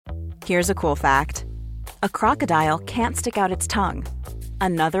Here's a cool fact. A crocodile can't stick out its tongue.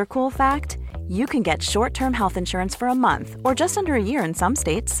 Another cool fact, you can get short-term health insurance for a month or just under a year in some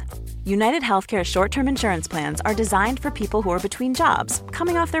states. United Healthcare short-term insurance plans are designed for people who are between jobs,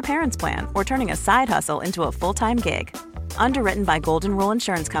 coming off their parents' plan, or turning a side hustle into a full-time gig. Underwritten by Golden Rule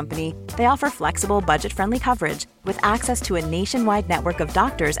Insurance Company, they offer flexible, budget-friendly coverage with access to a nationwide network of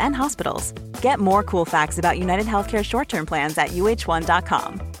doctors and hospitals. Get more cool facts about United Healthcare short-term plans at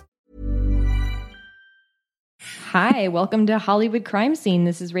uh1.com. Hi, welcome to Hollywood Crime Scene.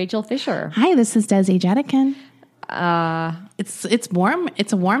 This is Rachel Fisher. Hi, this is Desi Jetikin. It's warm.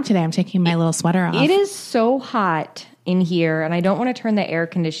 It's warm today. I'm taking my little sweater off. It is so hot in here, and I don't want to turn the air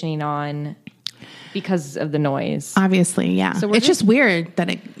conditioning on because of the noise. Obviously, yeah. So it's just weird that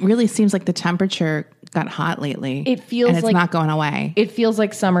it really seems like the temperature got hot lately. It feels and it's like not going away. It feels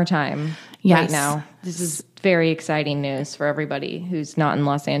like summertime yes. right now. This is very exciting news for everybody who's not in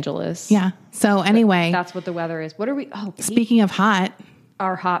Los Angeles. Yeah. So anyway, that's what the weather is. What are we? Oh, speaking of hot,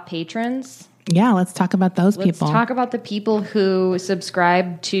 our hot patrons. Yeah, let's talk about those people. Let's talk about the people who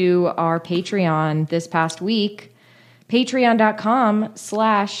subscribed to our Patreon this past week.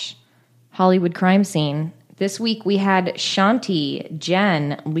 Patreon.com/Hollywood Crime Scene. This week we had Shanti,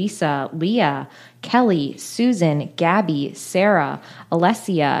 Jen, Lisa, Leah, Kelly, Susan, Gabby, Sarah,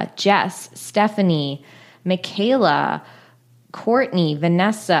 Alessia, Jess, Stephanie, Michaela, Courtney,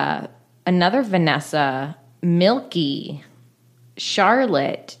 Vanessa, another Vanessa, Milky,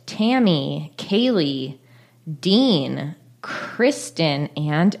 Charlotte, Tammy, Kaylee, Dean, Kristen,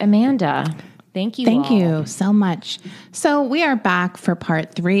 and Amanda. Thank you. Thank you so much. So we are back for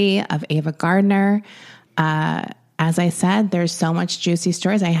part 3 of Ava Gardner. As I said, there's so much juicy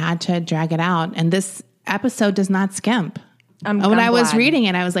stories. I had to drag it out. And this episode does not skimp. When I was reading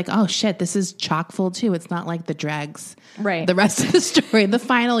it, I was like, oh shit, this is chock full too. It's not like the dregs. Right. The rest of the story, the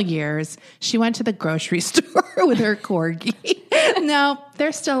final years, she went to the grocery store with her corgi. No,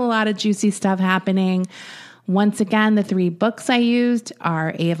 there's still a lot of juicy stuff happening. Once again, the 3 books I used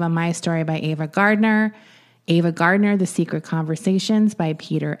are Ava, My Story by Ava Gardner, Ava Gardner, The Secret Conversations by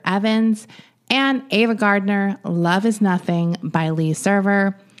Peter Evans, and Ava Gardner, Love is Nothing by Lee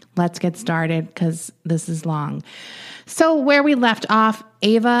Server. Let's get started because this is long. So where we left off,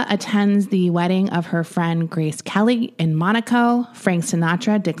 Ava attends the wedding of her friend Grace Kelly in Monaco. Frank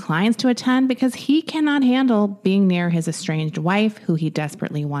Sinatra declines to attend because he cannot handle being near his estranged wife, who he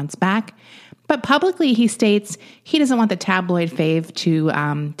desperately wants back. But publicly he states he doesn't want the tabloid fave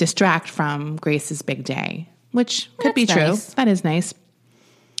to distract from Grace's big day, which could be true. Nice. That is nice.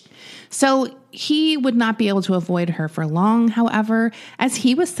 So he would not be able to avoid her for long, however, as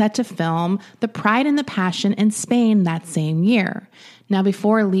he was set to film The Pride and the Passion in Spain that same year. Now,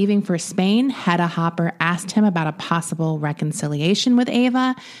 before leaving for Spain, Hedda Hopper asked him about a possible reconciliation with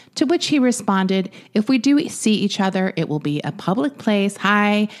Ava, to which he responded, if we do see each other, it will be a public place.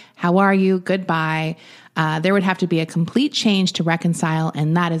 Hi, how are you? Goodbye. There would have to be a complete change to reconcile,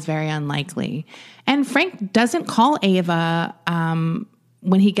 and that is very unlikely. And Frank doesn't call Ava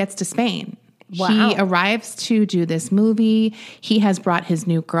when he gets to Spain. Wow. He arrives to do this movie. He has brought his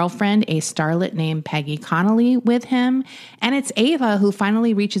new girlfriend, a starlet named Peggy Connolly, with him. And it's Ava who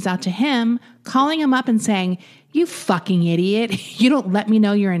finally reaches out to him, calling him up and saying, you fucking idiot. You don't let me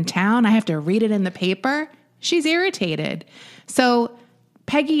know you're in town. I have to read it in the paper. She's irritated. So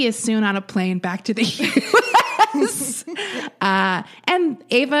Peggy is soon on a plane back to the U.S. And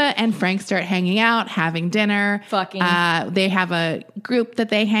Ava and Frank start hanging out, having dinner. Fucking. They have a group that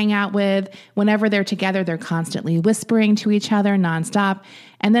they hang out with. Whenever they're together, they're constantly whispering to each other nonstop.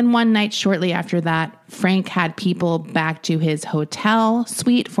 And then one night shortly after that, Frank had people back to his hotel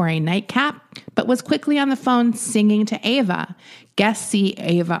suite for a nightcap, but was quickly on the phone singing to Ava. Guests see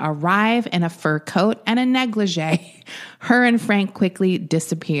Ava arrive in a fur coat and a negligee. Her and Frank quickly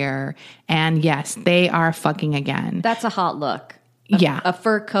disappear. And yes, they are fucking again. That's a hot look. Yeah. A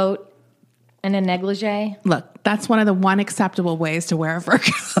fur coat and a negligee. Look, that's one of the acceptable ways to wear a fur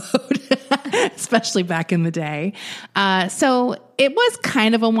coat, especially back in the day. So it was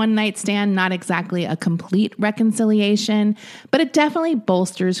kind of a one-night stand, not exactly a complete reconciliation, but it definitely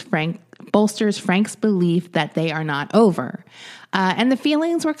bolsters Frank's belief that they are not over. And the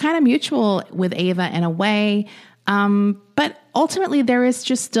feelings were kind of mutual with Ava in a way. But ultimately there is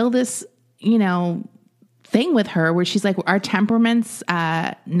just still this, thing with her where she's like, our temperaments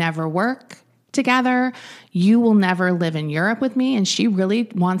never work together. You will never live in Europe with me. And she really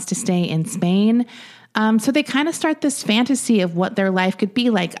wants to stay in Spain. So they kind of start this fantasy of what their life could be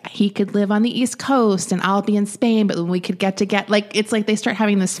like. He could live on the East Coast and I'll be in Spain, but we could get like, it's like they start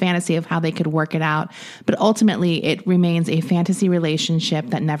having this fantasy of how they could work it out. But ultimately it remains a fantasy relationship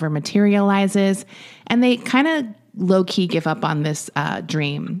that never materializes. And they kind of low key give up on this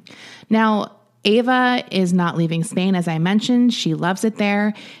dream. Now, Ava is not leaving Spain, as I mentioned. She loves it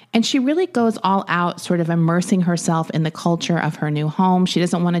there. And she really goes all out, sort of immersing herself in the culture of her new home. She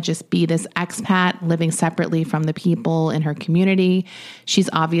doesn't want to just be this expat living separately from the people in her community. She's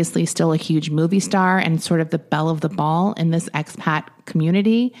obviously still a huge movie star and sort of the belle of the ball in this expat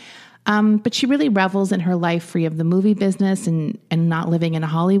community. But she really revels in her life free of the movie business and not living in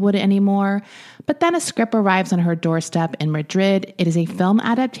Hollywood anymore. But then a script arrives on her doorstep in Madrid. It is a film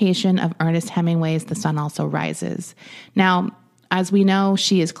adaptation of Ernest Hemingway's The Sun Also Rises. Now, as we know,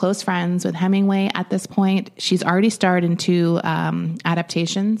 she is close friends with Hemingway at this point. She's already starred in 2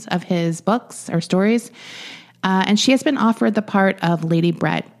 adaptations of his books or stories. And she has been offered the part of Lady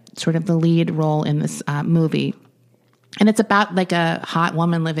Brett, sort of the lead role in this movie. And it's about like a hot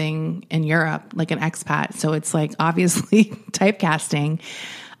woman living in Europe, like an expat. So it's like obviously typecasting.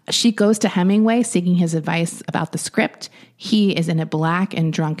 She goes to Hemingway seeking his advice about the script. He is in a black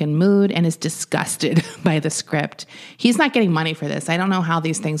and drunken mood and is disgusted by the script. He's not getting money for this. I don't know how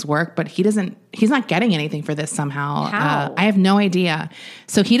these things work, but he's not getting anything for this somehow. How? I have no idea.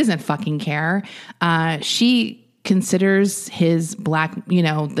 So he doesn't fucking care. She considers his black,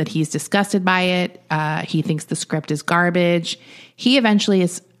 that he's disgusted by it. He thinks the script is garbage. He eventually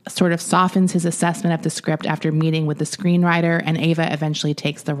sort of softens his assessment of the script after meeting with the screenwriter, and Ava eventually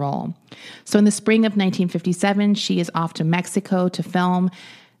takes the role. So in the spring of 1957, she is off to Mexico to film.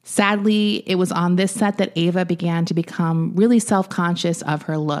 Sadly, it was on this set that Ava began to become really self-conscious of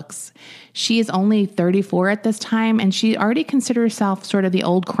her looks. She is only 34 at this time, and she already considered herself sort of the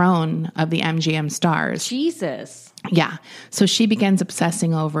old crone of the MGM stars. Jesus. Yeah. So she begins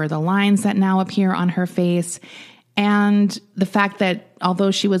obsessing over the lines that now appear on her face, and the fact that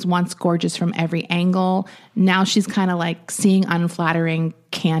although she was once gorgeous from every angle, now she's kind of like seeing unflattering,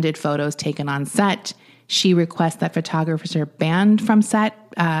 candid photos taken on set. She requests that photographers are banned from set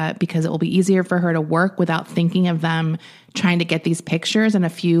because it will be easier for her to work without thinking of them trying to get these pictures. And a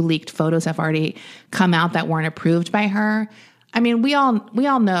few leaked photos have already come out that weren't approved by her. I mean, we all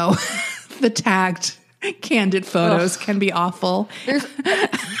know the tagged candid photos can be awful.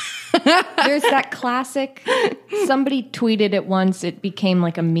 There's that classic, somebody tweeted it once, it became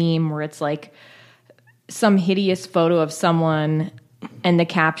like a meme where it's like some hideous photo of someone and the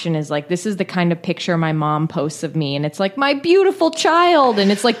caption is like, this is the kind of picture my mom posts of me. And it's like, my beautiful child.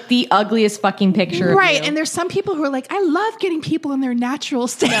 And it's like the ugliest fucking picture. Right. Of you. And there's some people who are like, I love getting people in their natural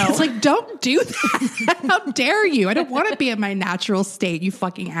state. No. It's like, don't do that. How dare you? I don't want to be in my natural state, you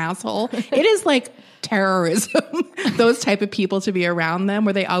fucking asshole. It is like terrorism, those type of people to be around them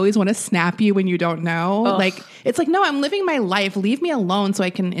where they always want to snap you when you don't know. Ugh. Like, it's like, no, I'm living my life. Leave me alone so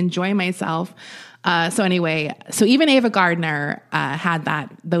I can enjoy myself. So anyway, so even Ava Gardner had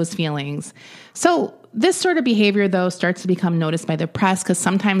those feelings. So this sort of behavior, though, starts to become noticed by the press because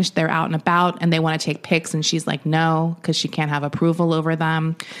sometimes they're out and about and they want to take pics and she's like, no, because she can't have approval over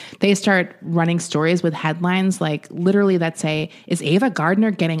them. They start running stories with headlines like literally that say, is Ava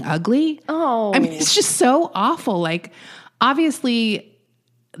Gardner getting ugly? Oh. I mean, it's just so awful. Like, obviously,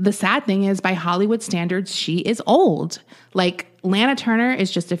 the sad thing is by Hollywood standards, she is old. Like, Lana Turner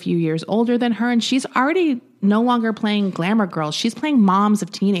is just a few years older than her, and she's already no longer playing glamour girls. She's playing moms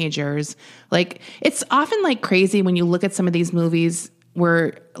of teenagers. Like, it's often like crazy when you look at some of these movies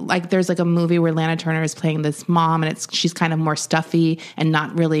where like there's like a movie where Lana Turner is playing this mom and she's kind of more stuffy and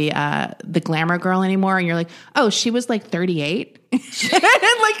not really the glamour girl anymore. And you're like, oh, she was like 38. And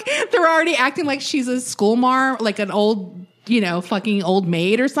like they're already acting like she's a school marm, like an old, fucking old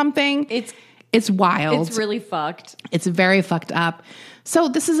maid or something. It's wild. It's really fucked. It's very fucked up. So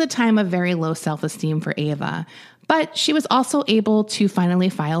this is a time of very low self-esteem for Ava. But she was also able to finally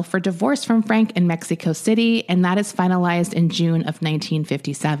file for divorce from Frank in Mexico City, and that is finalized in June of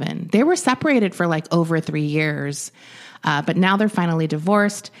 1957. They were separated for like over 3 years, but now they're finally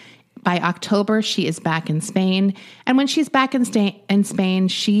divorced. By October, she is back in Spain. And when she's back in Spain,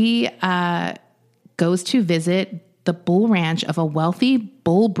 she goes to visit the bull ranch of a wealthy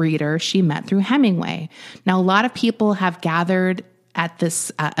bull breeder she met through Hemingway. Now, a lot of people have gathered at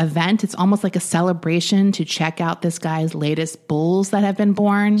this event. It's almost like a celebration to check out this guy's latest bulls that have been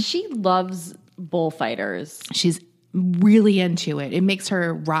born. She loves bullfighters. She's really into it. It makes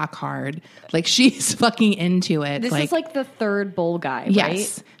her rock hard. Like, she's fucking into it. This is like the third bull guy, right?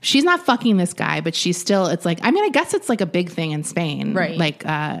 Yes. She's not fucking this guy, but she's still, it's like, I mean, I guess it's like a big thing in Spain. Right. Like,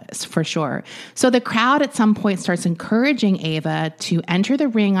 for sure. So the crowd at some point starts encouraging Ava to enter the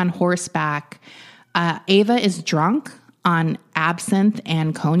ring on horseback. Ava is drunk on absinthe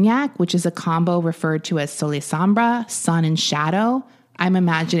and cognac, which is a combo referred to as Sole Sombra, sun and shadow. I'm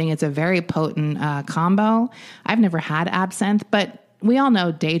imagining it's a very potent combo. I've never had absinthe, but we all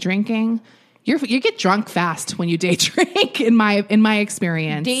know day drinking. You get drunk fast when you day drink. In my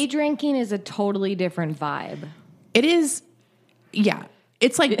experience, Day drinking is a totally different vibe. it is. Yeah,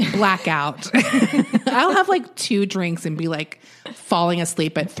 it's like blackout. I'll have like 2 drinks and be like falling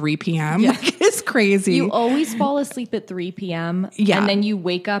asleep at 3 p.m. Like, it's crazy. You always fall asleep at 3 p.m. Yeah. And then you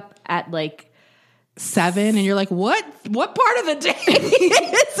wake up at like 7 and you're like, what part of the day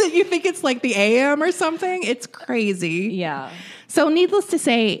is it? You think it's like the AM or something? It's crazy. Yeah. So needless to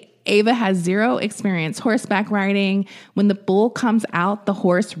say, Ava has 0 experience horseback riding. When the bull comes out, the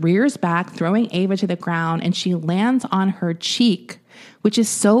horse rears back, throwing Ava to the ground, and she lands on her cheek, which is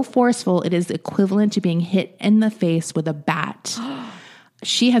so forceful it is equivalent to being hit in the face with a bat.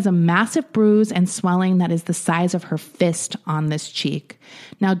 She has a massive bruise and swelling that is the size of her fist on this cheek.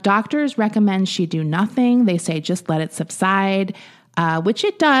 Now, doctors recommend she do nothing. They say just let it subside, which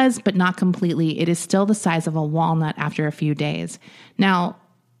it does, but not completely. It is still the size of a walnut after a few days. Now,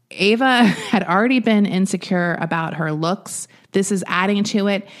 Ava had already been insecure about her looks. This is adding to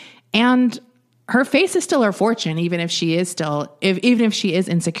it. And her face is still her fortune, even if she is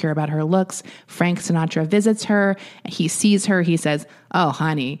insecure about her looks. Frank Sinatra visits her. He sees her. He says, "Oh,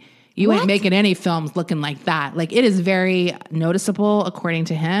 honey, you ain't making any films looking like that." Like, it is very noticeable, according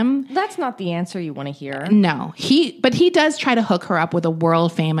to him. That's not the answer you want to hear. No, but he does try to hook her up with a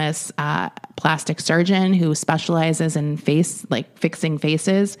world famous plastic surgeon who specializes in fixing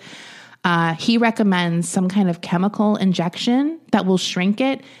faces. He recommends some kind of chemical injection that will shrink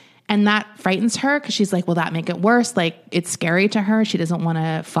it. And that frightens her because she's like, will that make it worse? Like, it's scary to her. She doesn't want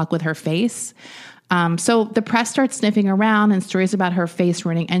to fuck with her face. So the press starts sniffing around and stories about her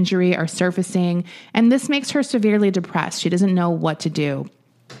face-ruining injury are surfacing. And this makes her severely depressed. She doesn't know what to do.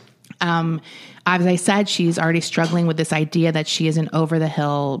 As I said, she's already struggling with this idea that she is an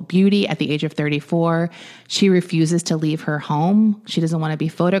over-the-hill beauty at the age of 34. She refuses to leave her home. She doesn't want to be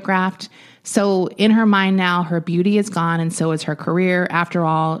photographed. So in her mind now, her beauty is gone and so is her career. After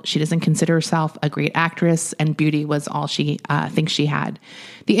all, she doesn't consider herself a great actress, and beauty was all she thinks she had.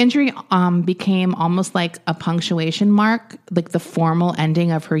 The injury became almost like a punctuation mark, like the formal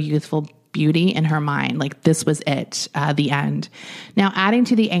ending of her youthful beauty in her mind. Like, this was it, the end. Now, adding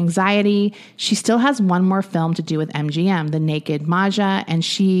to the anxiety, she still has one more film to do with MGM, The Naked Maja, and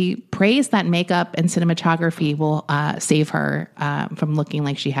she prays that makeup and cinematography will save her from looking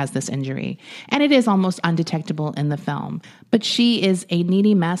like she has this injury. And it is almost undetectable in the film. But she is a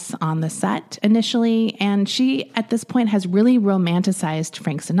needy mess on the set initially, and she, at this point, has really romanticized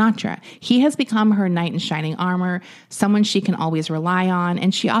Frank Sinatra. He has become her knight in shining armor, someone she can always rely on,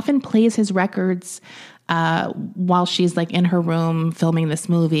 and she often plays his records while she's like in her room filming this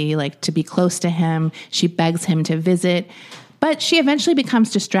movie, like to be close to him. She begs him to visit. But she eventually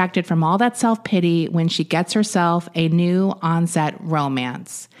becomes distracted from all that self-pity when she gets herself a new on-set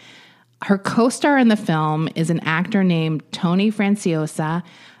romance. Her co-star in the film is an actor named Tony Franciosa.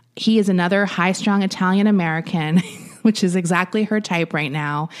 He is another high-strung Italian-American, which is exactly her type right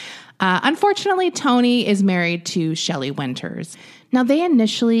now. Unfortunately, Tony is married to Shelley Winters. Now, they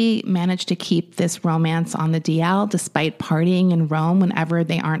initially managed to keep this romance on the DL despite partying in Rome whenever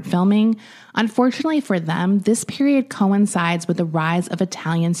they aren't filming. Unfortunately for them, this period coincides with the rise of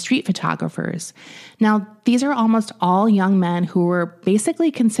Italian street photographers. Now, these are almost all young men who were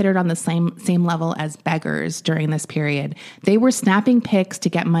basically considered on the same level as beggars during this period. They were snapping pics to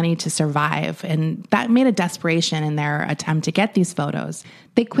get money to survive, and that made a desperation in their attempt to get these photos.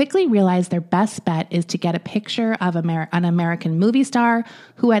 They quickly realized their best bet is to get a picture of an American movie star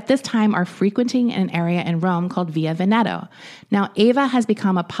who at this time are frequenting an area in Rome called Via Veneto. Now, Ava has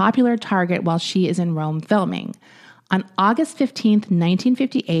become a popular target while she is in Rome filming. On August 15th,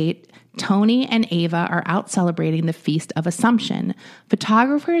 1958, Tony and Ava are out celebrating the Feast of Assumption.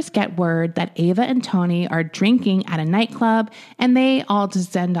 Photographers get word that Ava and Tony are drinking at a nightclub, and they all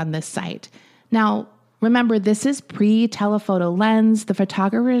descend on this site. Now, remember, this is pre-telephoto lens. The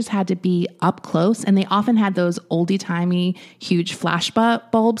photographers had to be up close, and they often had those oldie-timey huge flash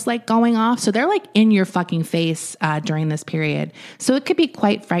bulbs like going off. So they're like in your fucking face during this period. So it could be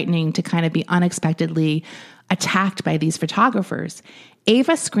quite frightening to kind of be unexpectedly attacked by these photographers.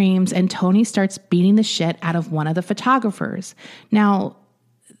 Ava screams and Tony starts beating the shit out of one of the photographers. Now,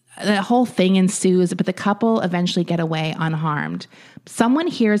 the whole thing ensues, but the couple eventually get away unharmed. Someone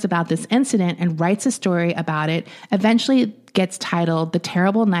hears about this incident and writes a story about it, eventually gets titled The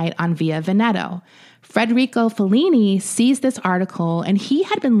Terrible Night on Via Veneto. Federico Fellini sees this article, and he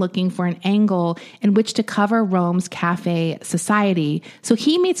had been looking for an angle in which to cover Rome's cafe society, so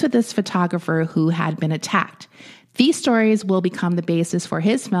he meets with this photographer who had been attacked. These stories will become the basis for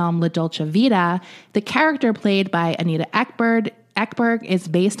his film La Dolce Vita. The character played by Anita Ekberg is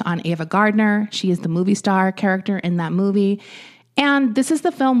based on Ava Gardner. She is the movie star character in that movie. And this is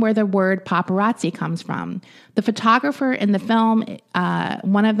the film where the word paparazzi comes from. The photographer in the film,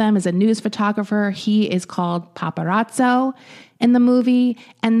 one of them is a news photographer. He is called paparazzo in the movie.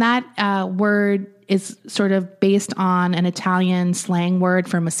 And that word is sort of based on an Italian slang word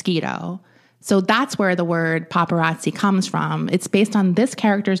for mosquito. So that's where the word paparazzi comes from. It's based on this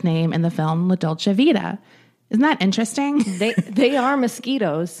character's name in the film La Dolce Vita. Isn't that interesting? They are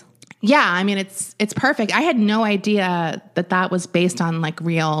mosquitoes. Yeah, I mean, it's perfect. I had no idea that was based on like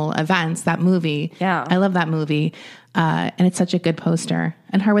real events, that movie. Yeah. I love that movie. And it's such a good poster.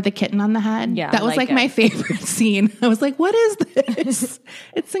 And her with the kitten on the head. Yeah, that was like my favorite scene. I was like, what is this?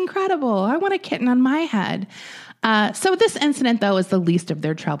 It's incredible. I want a kitten on my head. So this incident, though, is the least of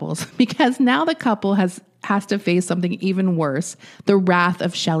their troubles because now the couple has to face something even worse, the wrath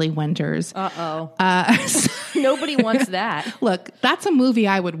of Shelley Winters. Nobody wants that. Look, that's a movie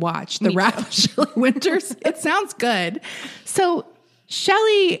I would watch, The Wrath of Shelley Winters. It sounds good. So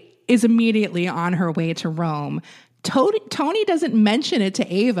Shelley is immediately on her way to Rome. Tony doesn't mention it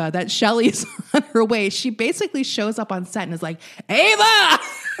to Ava that Shelley's on her way. She basically shows up on set and is like, Ava!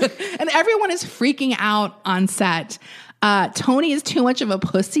 And everyone is freaking out on set. Tony is too much of a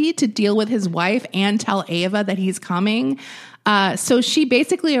pussy to deal with his wife and tell Ava that he's coming. So she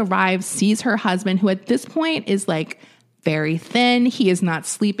basically arrives, sees her husband, who at this point is like very thin. He is not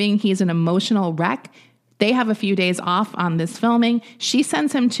sleeping. He's an emotional wreck. They have a few days off on this filming. She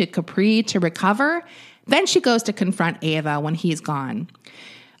sends him to Capri to recover. Then she goes to confront Ava when he's gone.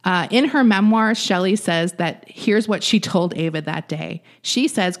 In her memoir, Shelley says that here's what she told Ava that day. She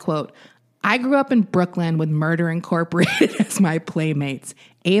says, quote, I grew up in Brooklyn with Murder Incorporated as my playmates.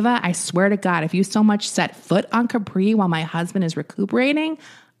 Ava, I swear to God, if you so much set foot on Capri while my husband is recuperating,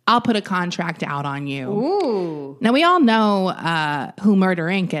 I'll put a contract out on you. Ooh. Now, we all know who Murder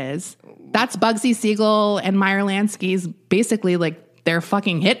Inc. is. That's Bugsy Siegel and Meyer Lansky's basically like their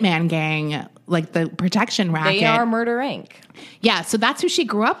fucking hitman gang, like the protection racket. They are Murder Inc. Yeah, so that's who she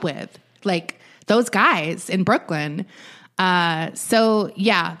grew up with, like those guys in Brooklyn. So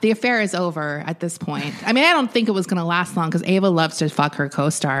yeah, the affair is over at this point. I mean, I don't think it was going to last long because Ava loves to fuck her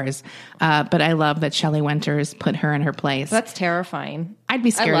co-stars. But I love that Shelley Winters put her in her place. That's terrifying. I'd be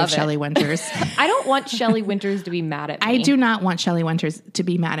scared of Shelley Winters. I don't want Shelley Winters to be mad at me. I do not want Shelley Winters to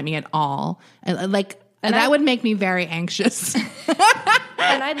be mad at me at all. And that would make me very anxious.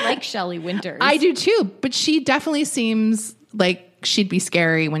 And I like Shelley Winters. I do too, but she definitely seems like she'd be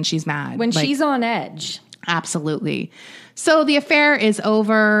scary when she's mad. When she's on edge. Absolutely. So the affair is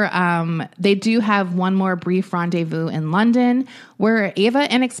over. They do have one more brief rendezvous in London where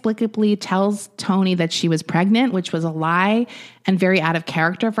Ava inexplicably tells Tony that she was pregnant, which was a lie and very out of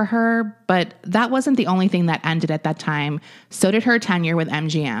character for her. But that wasn't the only thing that ended at that time. So did her tenure with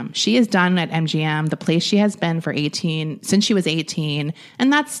MGM. She is done at MGM, the place she has been for since she was 18.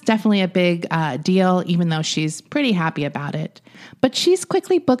 And that's definitely a big deal, even though she's pretty happy about it. But she's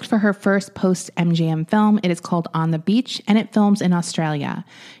quickly booked for her first post-MGM film. It is called On the Beach, and it films in Australia.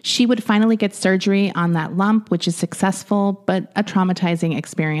 She would finally get surgery on that lump, which is successful, but a traumatizing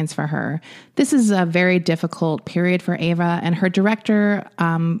experience for her. This is a very difficult period for Ava, and her director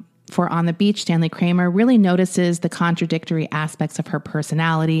for On the Beach, Stanley Kramer, really notices the contradictory aspects of her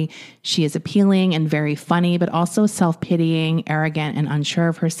personality. She is appealing and very funny, but also self-pitying, arrogant, and unsure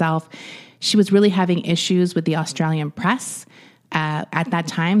of herself. She was really having issues with the Australian press. At that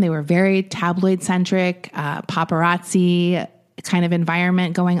time, they were very tabloid-centric, paparazzi kind of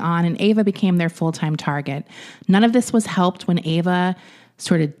environment going on, and Ava became their full-time target. None of this was helped when Ava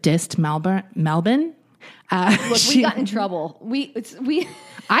sort of dissed Melbourne. Look, we got in trouble.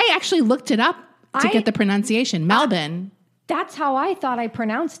 I actually looked it up to get the pronunciation. Melbourne. That's how I thought I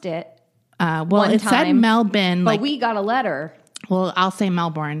pronounced it. It said Melbourne. But we got a letter. Well, I'll say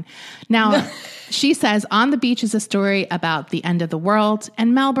Melbourne. Now, she says, On the Beach is a story about the end of the world,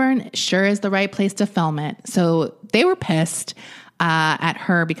 and Melbourne sure is the right place to film it. So they were pissed. at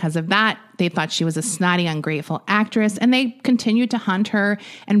her because of that. They thought she was a snotty, ungrateful actress, and they continued to hunt her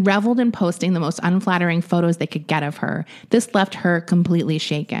and reveled in posting the most unflattering photos they could get of her. This left her completely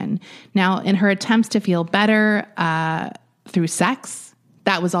shaken. Now, in her attempts to feel better through sex,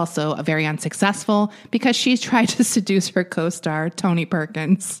 that was also very unsuccessful because she tried to seduce her co-star, Tony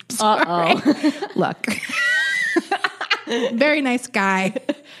Perkins. Look. Very nice guy.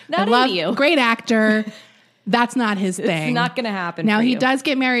 Great actor. That's not his thing. It's not going to happen. Now, for he you. does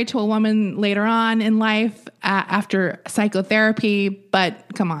get married to a woman later on in life after psychotherapy, but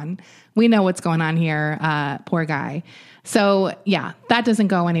come on. We know what's going on here. Poor guy. So, yeah, that doesn't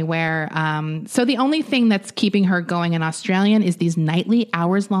go anywhere. So the only thing that's keeping her going in Australian is these nightly,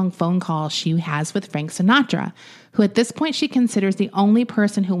 hours-long phone calls she has with Frank Sinatra, who at this point she considers the only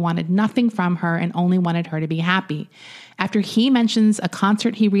person who wanted nothing from her and only wanted her to be happy. After he mentions a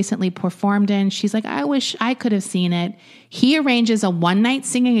concert he recently performed in, she's like, I wish I could have seen it. He arranges a one-night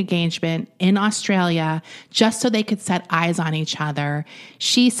singing engagement in Australia just so they could set eyes on each other.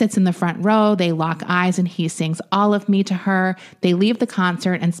 She sits in the front row, they lock eyes, and he sings All of Me to her. They leave the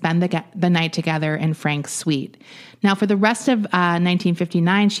concert and spend the night together in Frank's suite. Now, for the rest of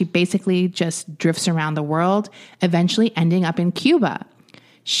 1959, she basically just drifts around the world, eventually ending up in Cuba.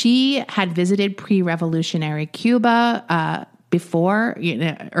 She had visited pre-revolutionary Cuba before,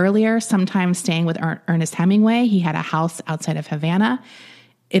 earlier, sometimes staying with Ernest Hemingway. He had a house outside of Havana.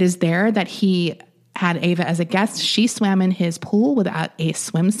 It is there that he had Ava as a guest. She swam in his pool without a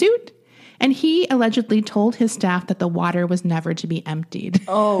swimsuit. And he allegedly told his staff that the water was never to be emptied.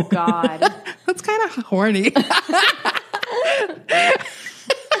 Oh, God. That's kind of horny.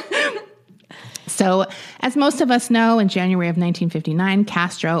 So, as most of us know, in January of 1959,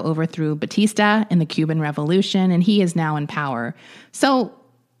 Castro overthrew Batista in the Cuban Revolution, and he is now in power. So,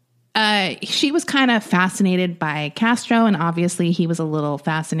 she was kind of fascinated by Castro, and obviously he was a little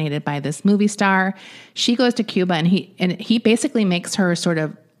fascinated by this movie star. She goes to Cuba, and he basically makes her sort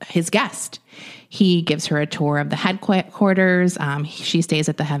of his guest. He gives her a tour of the headquarters. She stays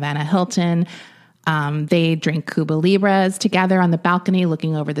at the Havana Hilton. They drink Cuba Libras together on the balcony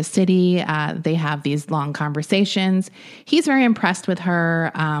looking over the city. They have these long conversations. He's very impressed with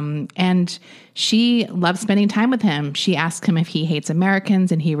her, and she loves spending time with him. She asks him if he hates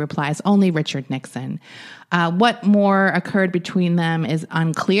Americans, and he replies, only Richard Nixon. What more occurred between them is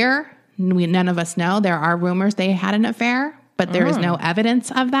unclear. None of us know. There are rumors they had an affair, but there is no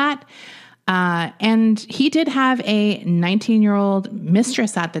evidence of that. And he did have a 19-year-old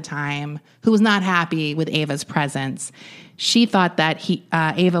mistress at the time who was not happy with Ava's presence. She thought that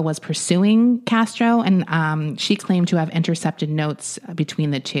Ava was pursuing Castro, and she claimed to have intercepted notes between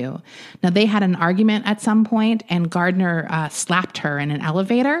the two. Now, they had an argument at some point, and Gardner slapped her in an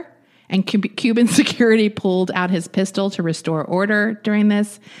elevator, and Cuban security pulled out his pistol to restore order during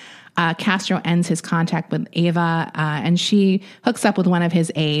this. Castro ends his contact with Ava, and she hooks up with one of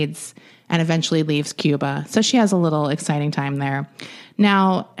his aides and eventually leaves Cuba. So she has a little exciting time there.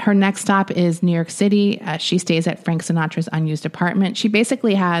 Now, her next stop is New York City. She stays at Frank Sinatra's unused apartment. She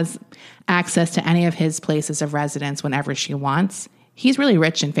basically has access to any of his places of residence whenever she wants. He's really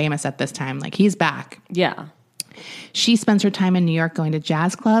rich and famous at this time. Like, he's back. Yeah. She spends her time in New York going to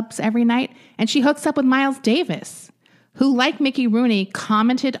jazz clubs every night, and she hooks up with Miles Davis, who, like Mickey Rooney,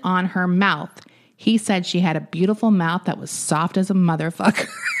 commented on her mouth. He said she had a beautiful mouth that was soft as a motherfucker.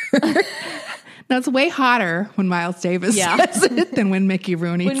 Now, it's way hotter when Miles Davis says it than when Mickey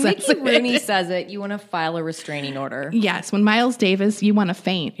Rooney says it. When Mickey Rooney says it, you want to file a restraining order. Yes, when Miles Davis, you want to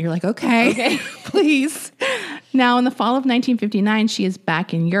faint. You're like, okay. Please. Now, in the fall of 1959, she is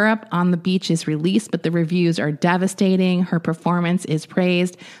back in Europe. On the Beach is released, but the reviews are devastating. Her performance is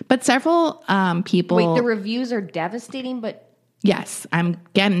praised. But several people... Wait, the reviews are devastating, but... Yes, I'm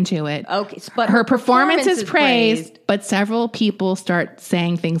getting to it. Okay, but her performance is praised, but several people start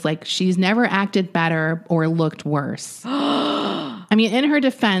saying things like she's never acted better or looked worse. I mean, in her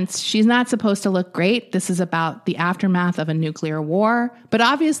defense, she's not supposed to look great. This is about the aftermath of a nuclear war, but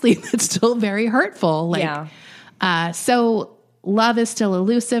obviously it's still very hurtful. So love is still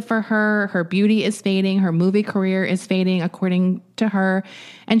elusive for her. Her beauty is fading. Her movie career is fading, according to her.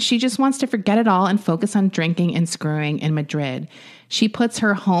 And she just wants to forget it all and focus on drinking and screwing in Madrid. She puts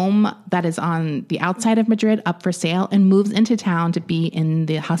her home that is on the outside of Madrid up for sale and moves into town to be in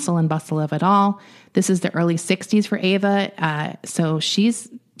the hustle and bustle of it all. This is the early 60s for Ava. So she's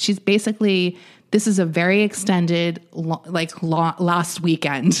basically... This is a very extended, last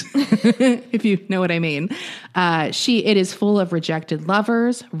weekend, if you know what I mean. It is full of rejected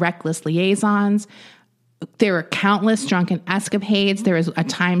lovers, reckless liaisons, There were countless drunken escapades. There was a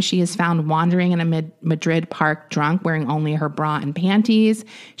time she is found wandering in a Madrid park drunk, wearing only her bra and panties.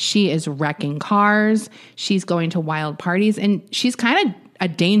 She is wrecking cars. She's going to wild parties. And she's kind of a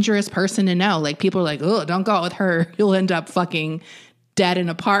dangerous person to know. Like, people are like, oh, don't go out with her. You'll end up fucking dead in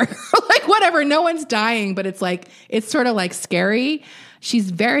a park. Like, whatever. No one's dying, but it's like, it's sort of like scary.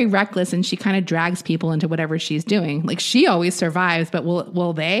 She's very reckless, and she kind of drags people into whatever she's doing. Like, she always survives, but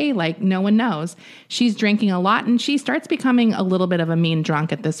will they? Like, no one knows. She's drinking a lot, and she starts becoming a little bit of a mean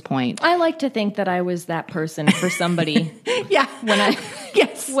drunk at this point. I like to think that I was that person for somebody. Yeah.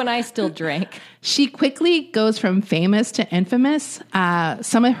 When I still drank. She quickly goes from famous to infamous.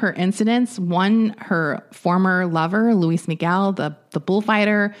 Some of her incidents, one, her former lover, Luis Miguel, the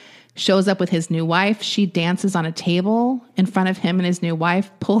bullfighter, shows up with his new wife. She dances on a table in front of him and his new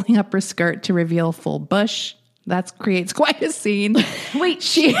wife, pulling up her skirt to reveal full bush. That creates quite a scene. Wait,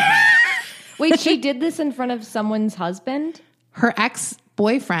 she did this in front of someone's husband? Her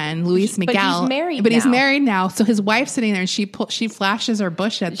ex-boyfriend, Luis Miguel. But he's married But now. he's married now. So his wife's sitting there, and she flashes her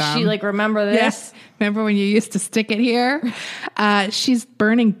bush at them. She like, remember this? Yes. Remember when you used to stick it here? She's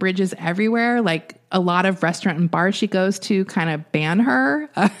burning bridges everywhere. Like, a lot of restaurant and bars she goes to kind of ban her.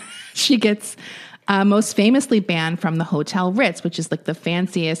 She gets most famously banned from the Hotel Ritz, which is like the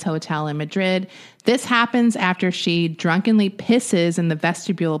fanciest hotel in Madrid. This happens after she drunkenly pisses in the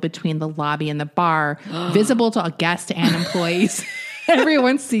vestibule between the lobby and the bar, visible to guests and employees.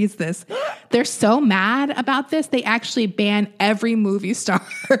 Everyone sees this. They're so mad about this, they actually ban every movie star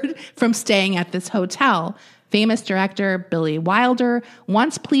from staying at this hotel. Famous director Billy Wilder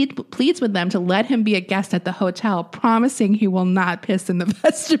once pleads with them to let him be a guest at the hotel, promising he will not piss in the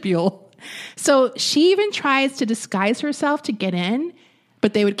vestibule. So she even tries to disguise herself to get in,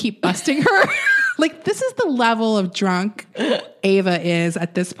 but they would keep busting her. Like, this is the level of drunk Ava is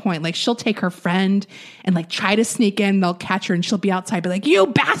at this point. Like, she'll take her friend and like try to sneak in. They'll catch her and she'll be outside, be like, you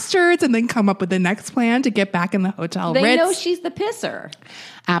bastards, and then come up with the next plan to get back in the Hotel Ritz. They know she's the pisser.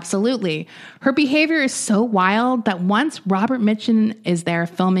 Absolutely. Her behavior is so wild that once Robert Mitchum is there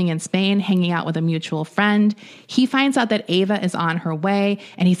filming in Spain, hanging out with a mutual friend, he finds out that Ava is on her way,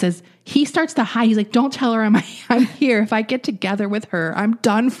 and he starts to hide. He's like, don't tell her I'm here. If I get together with her, I'm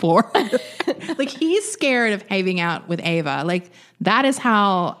done for. Like, he's scared of hanging out with Ava. Like, that is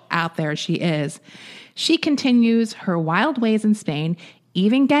how out there she is. She continues her wild ways in Spain,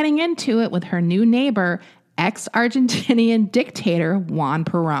 even getting into it with her new neighbor, ex-Argentinian dictator Juan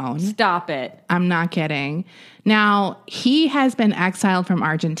Perón. Stop it. I'm not kidding. Now, he has been exiled from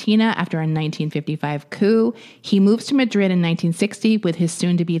Argentina after a 1955 coup. He moves to Madrid in 1960 with his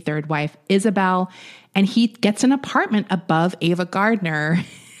soon-to-be third wife, Isabel, and he gets an apartment above Ava Gardner,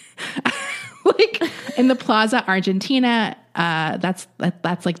 like in the Plaza Argentina. That's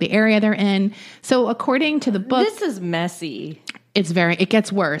like the area they're in. So according to the book, this is messy. It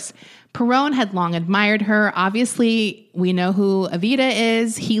gets worse. Perón had long admired her. Obviously, we know who Evita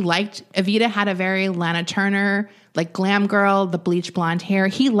is. Evita had a very Lana Turner, like glam girl, the bleach blonde hair.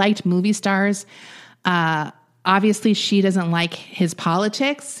 He liked movie stars. Obviously, she doesn't like his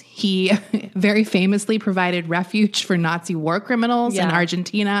politics. He very famously provided refuge for Nazi war criminals in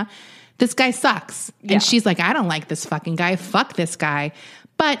Argentina. This guy sucks. Yeah. And she's like, I don't like this fucking guy. Fuck this guy.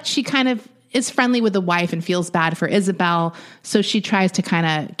 But she kind of is friendly with the wife and feels bad for Isabel, so she tries to kind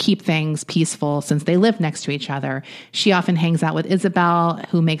of keep things peaceful since they live next to each other. She often hangs out with Isabel,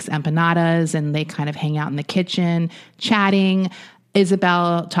 who makes empanadas, and they kind of hang out in the kitchen, chatting.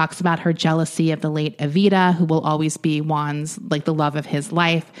 Isabel talks about her jealousy of the late Evita, who will always be Juan's, like, the love of his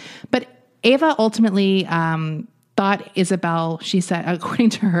life. But Ava ultimately thought Isabel, she said,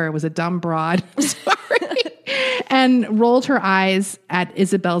 according to her, was a dumb broad. Sorry. And rolled her eyes at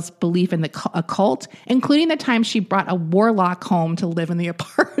Isabel's belief in the occult, including the time she brought a warlock home to live in the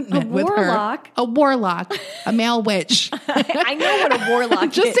apartment with her. A warlock, a male witch. I know what a warlock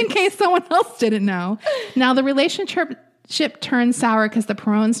is. Just in case someone else didn't know. Now, the relationship turns sour because the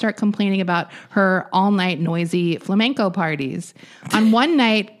Perons start complaining about her all-night noisy flamenco parties. On one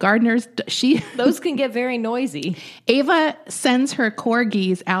night, those can get very noisy. Ava sends her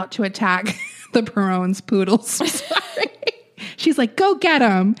corgis out to attack the Perons' poodles. Sorry. She's like, go get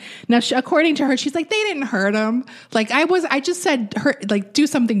them. Now, according to her, she's like, they didn't hurt him. Like, I just said, like, do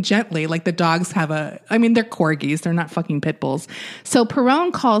something gently. Like, the dogs have they're corgis. They're not fucking pit bulls. So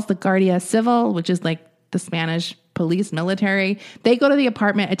Perón calls the Guardia Civil, which is like the Spanish police military. They go to the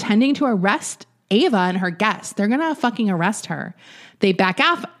apartment intending to arrest Ava and her guests. They're going to fucking arrest her. They back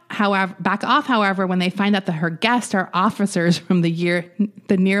off, however, when they find out that her guests are officers from the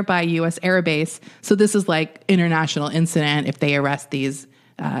nearby U.S. Air Base. So this is like international incident if they arrest these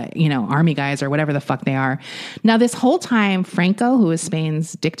army guys or whatever the fuck they are. Now, this whole time, Franco, who is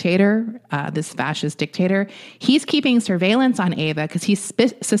Spain's dictator, this fascist dictator, he's keeping surveillance on Eva because he's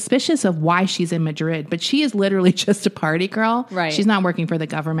suspicious of why she's in Madrid. But she is literally just a party girl. Right. She's not working for the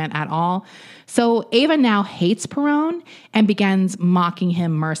government at all. So Eva now hates Perón and begins mocking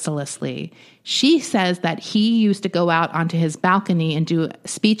him mercilessly. She says that he used to go out onto his balcony and do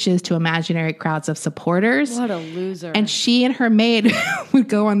speeches to imaginary crowds of supporters. What a loser. And she and her maid would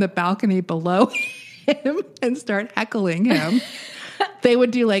go on the balcony below him and start heckling him. They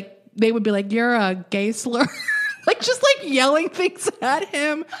would be like, you're a gay slur. just yelling things at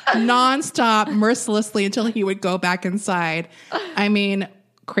him nonstop, mercilessly until he would go back inside. I mean,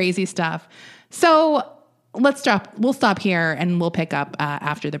 crazy stuff. So we'll stop here and we'll pick up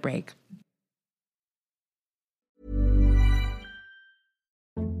after the break.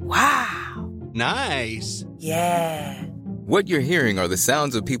 Wow. Nice. Yeah. What you're hearing are the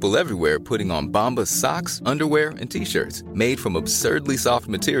sounds of people everywhere putting on Bombas socks, underwear, and T-shirts made from absurdly soft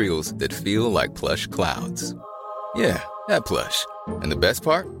materials that feel like plush clouds. Yeah, that plush. And the best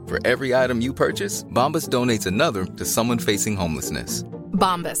part? For every item you purchase, Bombas donates another to someone facing homelessness.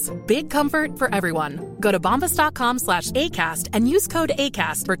 Bombas. Big comfort for everyone. Go to bombas.com/ACAST and use code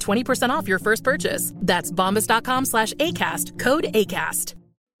ACAST for 20% off your first purchase. That's bombas.com/ACAST. Code ACAST.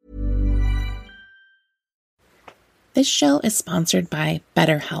 This show is sponsored by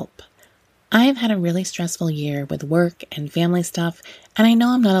BetterHelp. I've had a really stressful year with work and family stuff, and I know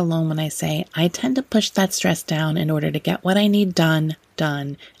I'm not alone when I say I tend to push that stress down in order to get what I need done,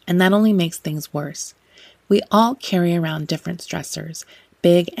 and that only makes things worse. We all carry around different stressors,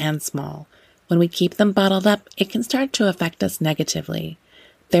 big and small. When we keep them bottled up, it can start to affect us negatively.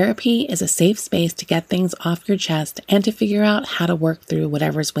 Therapy is a safe space to get things off your chest and to figure out how to work through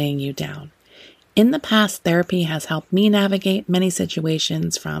whatever's weighing you down. In the past, therapy has helped me navigate many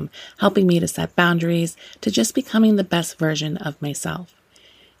situations, from helping me to set boundaries to just becoming the best version of myself.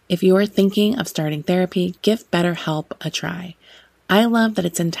 If you are thinking of starting therapy, give BetterHelp a try. I love that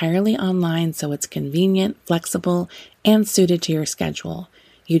it's entirely online, so it's convenient, flexible, and suited to your schedule.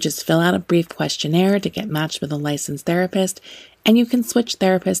 You just fill out a brief questionnaire to get matched with a licensed therapist, and you can switch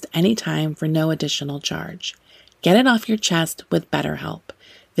therapists anytime for no additional charge. Get it off your chest with BetterHelp.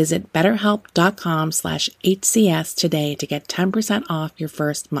 Visit BetterHelp.com/HCS today to get 10% off your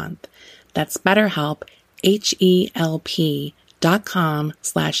first month. That's BetterHelp,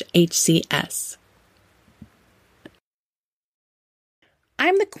 HELP.com/HCS.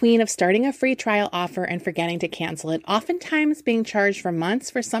 I'm the queen of starting a free trial offer and forgetting to cancel it, oftentimes being charged for months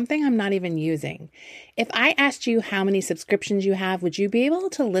for something I'm not even using. If I asked you how many subscriptions you have, would you be able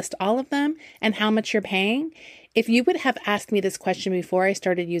to list all of them and how much you're paying? If you would have asked me this question before I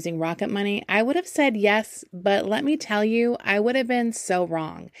started using Rocket Money, I would have said yes, but let me tell you, I would have been so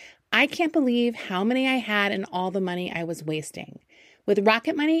wrong. I can't believe how many I had and all the money I was wasting. With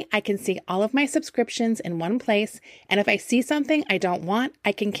Rocket Money, I can see all of my subscriptions in one place, and if I see something I don't want,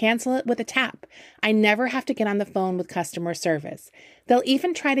 I can cancel it with a tap. I never have to get on the phone with customer service. They'll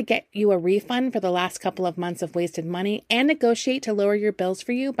even try to get you a refund for the last couple of months of wasted money and negotiate to lower your bills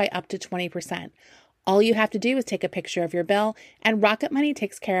for you by up to 20%. All you have to do is take a picture of your bill, and Rocket Money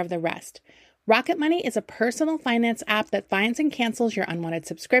takes care of the rest. Rocket Money is a personal finance app that finds and cancels your unwanted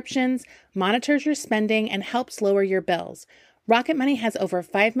subscriptions, monitors your spending, and helps lower your bills. Rocket Money has over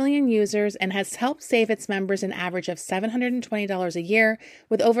 5 million users and has helped save its members an average of $720 a year,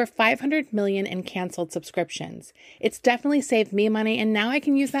 with over 500 million in canceled subscriptions. It's definitely saved me money, and now I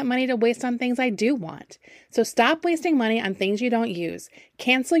can use that money to waste on things I do want. So stop wasting money on things you don't use.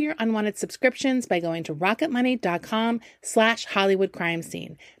 Cancel your unwanted subscriptions by going to rocketmoney.com/Hollywood Crime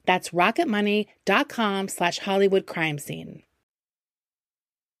Scene. That's rocketmoney.com/Hollywood Crime Scene.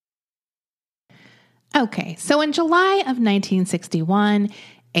 Okay, so in July of 1961,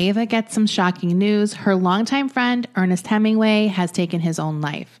 Ava gets some shocking news. Her longtime friend, Ernest Hemingway, has taken his own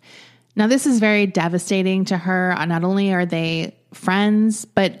life. Now, this is very devastating to her. Not only are they friends,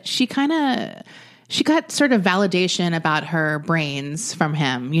 but she got sort of validation about her brains from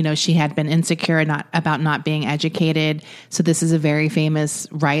him. You know, she had been insecure about not being educated. So this is a very famous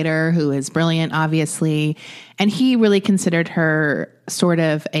writer who is brilliant, obviously. And he really considered her sort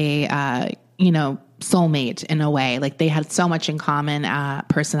of a, soulmate in a way. Like, they had so much in common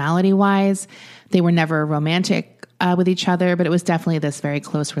personality-wise. They were never romantic with each other, but it was definitely this very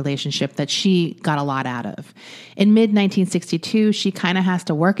close relationship that she got a lot out of. In mid-1962, she kind of has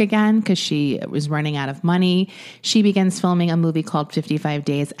to work again because she was running out of money. She begins filming a movie called 55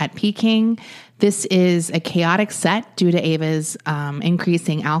 Days at Peking. This is a chaotic set due to Ava's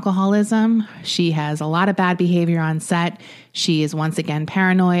increasing alcoholism. She has a lot of bad behavior on set. She is once again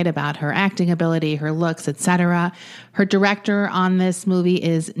paranoid about her acting ability, her looks, etc. Her director on this movie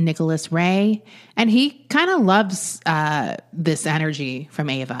is Nicholas Ray, and he kind of loves this energy from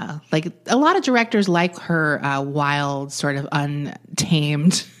Ava. Like a lot of directors like her wild, sort of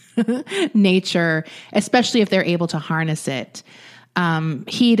untamed nature, especially if they're able to harness it.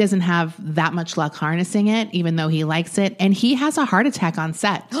 He doesn't have that much luck harnessing it, even though he likes it. And he has a heart attack on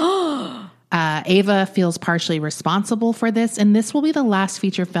set. Ava feels partially responsible for this, and this will be the last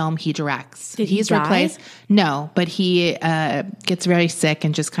feature film he directs. Did he die? Replaced? No, but he gets very sick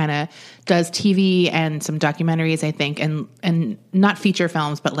and just kind of does TV and some documentaries, I think, and not feature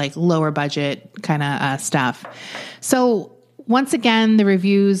films, but like lower budget kind of stuff. So once again, the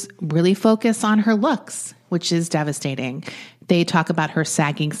reviews really focus on her looks, which is devastating. They talk about her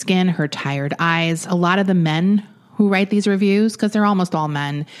sagging skin, her tired eyes. A lot of the men who write these reviews, because they're almost all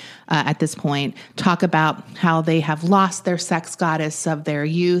men at this point, talk about how they have lost their sex goddess of their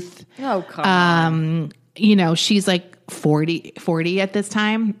youth. Oh, come on. You know, she's like 40 at this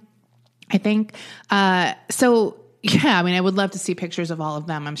time, I think. So, yeah, I mean, I would love to see pictures of all of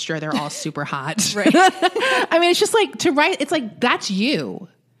them. I'm sure they're all super hot. Right. I mean, it's just like to write, it's like, that's you.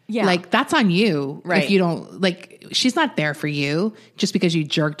 Yeah. Like, that's on you. Right. If you don't, like, she's not there for you just because you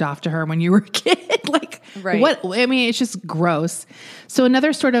jerked off to her when you were a kid. Like, right. What? I mean, it's just gross. So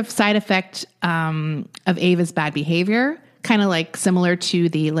another sort of side effect of Ava's bad behavior, kind of like similar to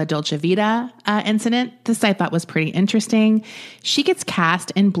the La Dolce Vita incident. This I thought was pretty interesting. She gets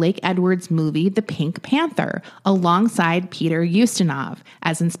cast in Blake Edwards' movie The Pink Panther alongside Peter Ustinov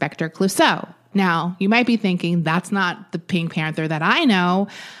as Inspector Clouseau. Now, you might be thinking, that's not the Pink Panther that I know.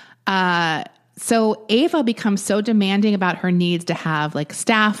 So Ava becomes so demanding about her needs to have like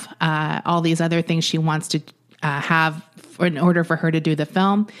staff, all these other things she wants to have in order for her to do the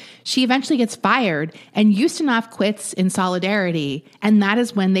film. She eventually gets fired, and Ustinov quits in solidarity. And that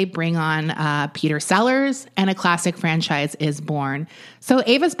is when they bring on Peter Sellers, and a classic franchise is born. So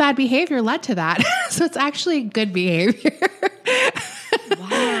Ava's bad behavior led to that. So it's actually good behavior.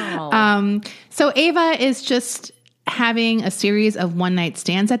 Wow. So Ava is just having a series of one-night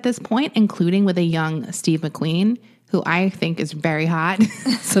stands at this point, including with a young Steve McQueen, who I think is very hot.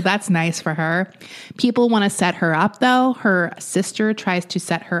 So that's nice for her. People want to set her up, though. Her sister tries to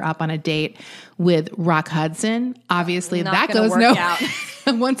set her up on a date with Rock Hudson. Obviously, Not that gonna goes work nowhere.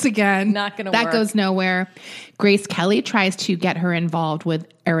 out. Once again, Not gonna that work. goes nowhere. Grace Kelly tries to get her involved with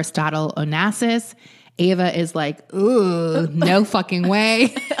Aristotle Onassis. Ava is like, ooh, no fucking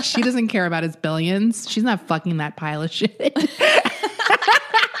way. She doesn't care about his billions. She's not fucking that pile of shit.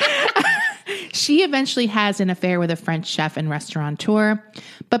 She eventually has an affair with a French chef and restaurateur.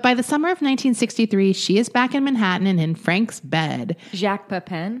 But by the summer of 1963, she is back in Manhattan and in Frank's bed. Jacques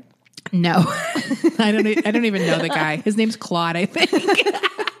Pepin? No, I don't even know the guy. His name's Claude, I think.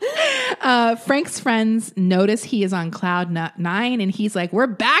 Frank's friends notice he is on cloud 9, and he's like, "We're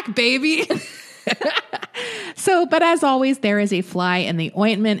back, baby." So, but as always, there is a fly in the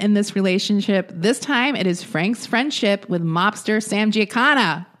ointment in this relationship. This time, it is Frank's friendship with mobster Sam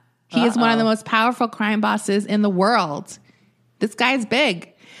Giancana. He is one of the most powerful crime bosses in the world. This guy's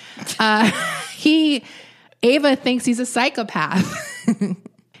big. Ava thinks he's a psychopath.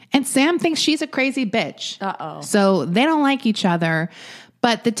 And Sam thinks she's a crazy bitch. Uh-oh. So they don't like each other.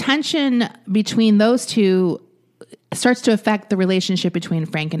 But the tension between those two starts to affect the relationship between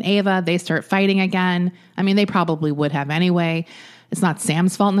Frank and Ava. They start fighting again. I mean, they probably would have anyway. It's not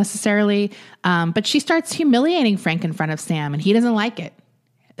Sam's fault necessarily. But she starts humiliating Frank in front of Sam, and he doesn't like it.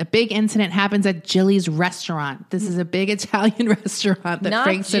 A big incident happens at Jilly's restaurant. This is a big Italian restaurant that Not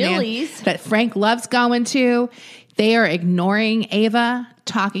that Frank loves going to. They are ignoring Ava,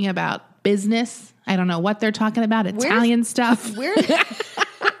 talking about business. I don't know what they're talking about. Italian stuff.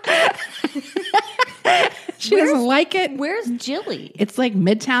 She doesn't like it. Where's Jilly? It's like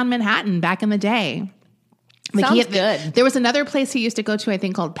Midtown Manhattan back in the day. Like Sounds good. There was another place he used to go to, I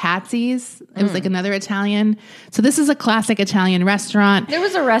think, called Patsy's. It was like another Italian. So this is a classic Italian restaurant. There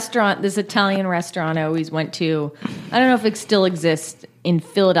was a restaurant, this Italian restaurant I always went to. I don't know if it still exists in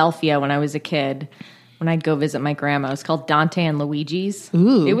Philadelphia when I was a kid. When I'd go visit my grandma. It was called Dante and Luigi's.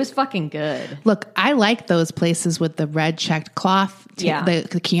 Ooh. It was fucking good. Look, I like those places with the red checked cloth, Yeah.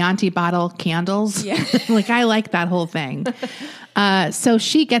 the Chianti bottle candles. Yeah. Like, I like that whole thing. So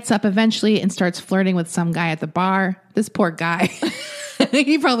she gets up eventually and starts flirting with some guy at the bar. This poor guy.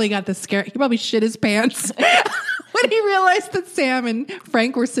 He probably got the scare. He probably shit his pants when he realized that Sam and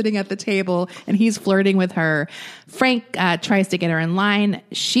Frank were sitting at the table and he's flirting with her. Frank tries to get her in line.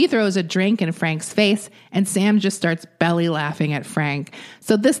 She throws a drink in Frank's face, and Sam just starts belly laughing at Frank.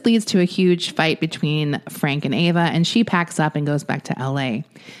 So this leads to a huge fight between Frank and Ava, and she packs up and goes back to LA.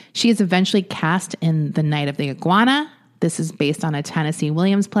 She is eventually cast in The Night of the Iguana. This is based on a Tennessee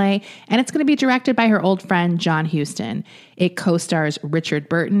Williams play, and it's going to be directed by her old friend, John Huston. It co-stars Richard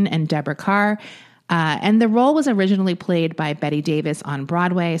Burton and Deborah Kerr, and the role was originally played by Bette Davis on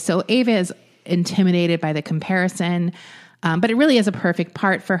Broadway, so Ava is intimidated by the comparison, but it really is a perfect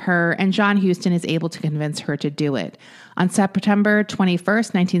part for her, and John Huston is able to convince her to do it. On September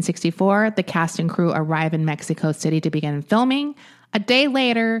 21st, 1964, the cast and crew arrive in Mexico City to begin filming. A day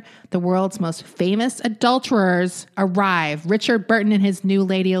later, the world's most famous adulterers arrive. Richard Burton and his new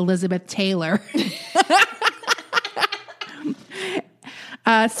lady, Elizabeth Taylor.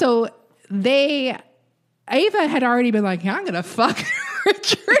 Ava had already been like, yeah, I'm going to fuck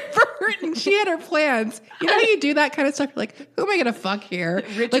Richard Burton. She had her plans. You know how you do that kind of stuff? Like, who am I going to fuck here?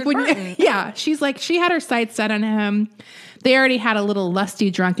 Richard Burton. Yeah. She's like, she had her sights set on him. They already had a little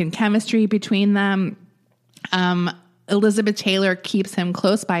lusty, drunken chemistry between them. Elizabeth Taylor keeps him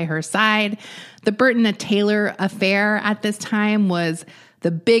close by her side. The Burton and Taylor affair at this time was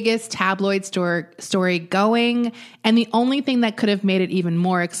the biggest tabloid story going, and the only thing that could have made it even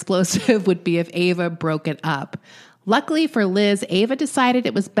more explosive would be if Ava broke it up. Luckily for Liz, Ava decided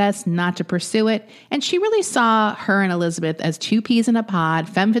it was best not to pursue it, and she really saw her and Elizabeth as two peas in a pod,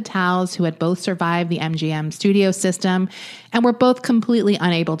 femme fatales who had both survived the MGM studio system and were both completely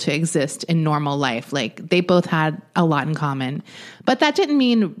unable to exist in normal life. Like, they both had a lot in common. But that didn't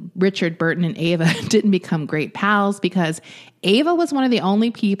mean Richard Burton and Ava didn't become great pals, because Ava was one of the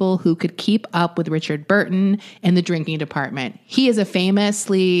only people who could keep up with Richard Burton in the drinking department. He is a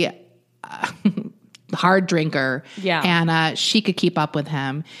famously hard drinker, and she could keep up with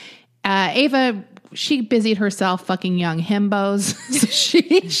him. Ava, she busied herself fucking young himbos.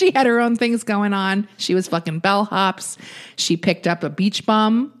 she had her own things going on. She was fucking bellhops. She picked up a beach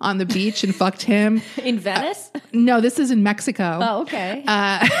bum on the beach and fucked him. In Venice? No, this is in Mexico. Oh, okay.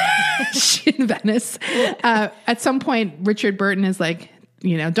 In Venice. At some point, Richard Burton is like,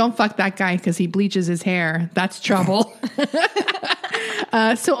 you know, don't fuck that guy because he bleaches his hair. That's trouble.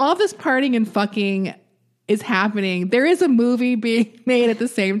 So all this partying and fucking is happening. There is a movie being made at the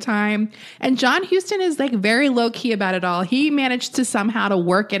same time. And John Huston is like very low key about it all. He managed to somehow to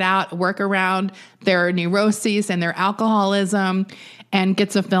work it out, work around their neuroses and their alcoholism, and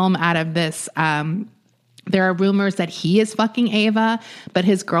gets a film out of this. There are rumors that he is fucking Ava, but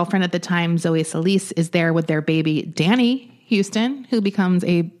his girlfriend at the time, Zoe Solis, is there with their baby, Danny Huston, who becomes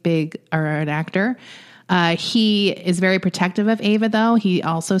an actor. He is very protective of Ava, though. He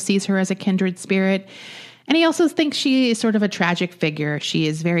also sees her as a kindred spirit. And he also thinks she is sort of a tragic figure. She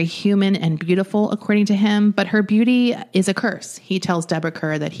is very human and beautiful, according to him, but her beauty is a curse. He tells Deborah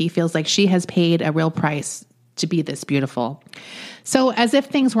Kerr that he feels like she has paid a real price to be this beautiful. So as if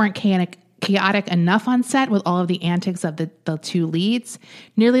things weren't chaotic enough on set with all of the antics of the two leads,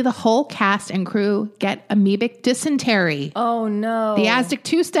 nearly the whole cast and crew get amoebic dysentery. Oh, no. The Aztec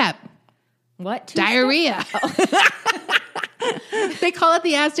two-step. What? Diarrhea. They call it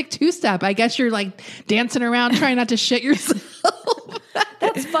the Aztec two-step. I guess you're like dancing around trying not to shit yourself.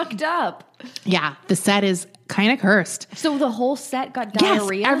 That's fucked up. Yeah, the set is kind of cursed. So the whole set got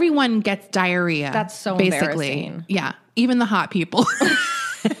diarrhea? Yes, everyone gets diarrhea. That's so basically. Embarrassing. Yeah, even the hot people.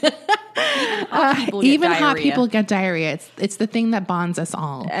 Even hot people get diarrhea. It's the thing that bonds us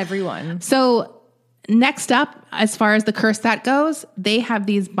all. Everyone. So next up, as far as the curse that goes, they have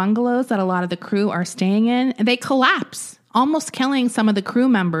these bungalows that a lot of the crew are staying in, and they collapse, almost killing some of the crew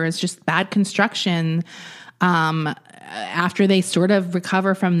members, just bad construction. After they sort of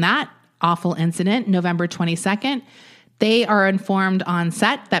recover from that awful incident, November 22nd, they are informed on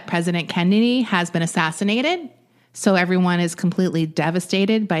set that President Kennedy has been assassinated. So everyone is completely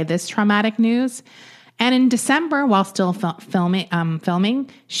devastated by this traumatic news. And in December, while still filming,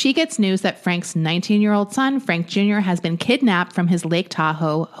 she gets news that Frank's 19-year-old son, Frank Jr., has been kidnapped from his Lake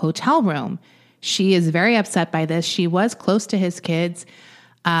Tahoe hotel room. She is very upset by this. She was close to his kids,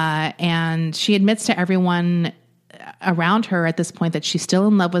 and she admits to everyone around her at this point that she's still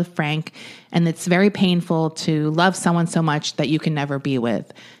in love with Frank, and it's very painful to love someone so much that you can never be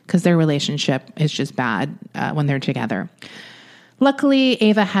with, because their relationship is just bad when they're together. Luckily,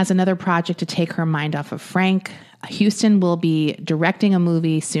 Ava has another project to take her mind off of Frank. Huston will be directing a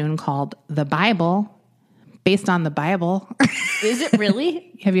movie soon called The Bible, based on the Bible. Is it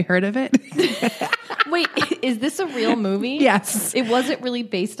really? Have you heard of it? Wait, is this a real movie? Yes. It wasn't really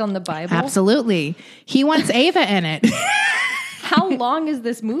based on the Bible? Absolutely. He wants Ava in it. How long is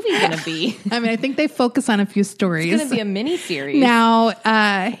this movie going to be? I mean, I think they focus on a few stories. It's going to be a mini series. Now,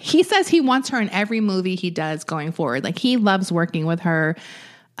 he says he wants her in every movie he does going forward. Like, he loves working with her.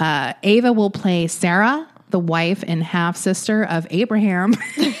 Ava will play Sarah, the wife and half sister of Abraham.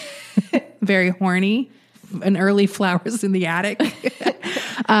 Very horny. And early Flowers in the Attic.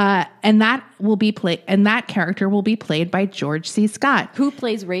 And that character will be played by George C. Scott. Who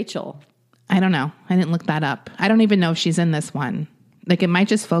plays Rachel? I don't know. I didn't look that up. I don't even know if she's in this one. Like, it might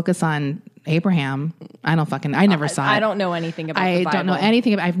just focus on Abraham. I never saw it. I don't know anything about the Bible. I don't know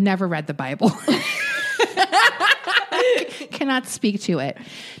anything. I've never read the Bible. Cannot speak to it.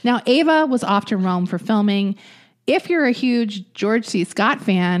 Now, Ava was off to Rome for filming. If you're a huge George C. Scott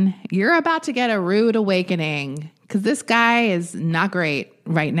fan, you're about to get a rude awakening because this guy is not great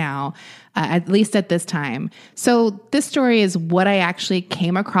right now, at least at this time. So this story is what I actually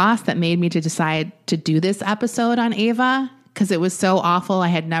came across that made me to decide to do this episode on Ava because it was so awful. I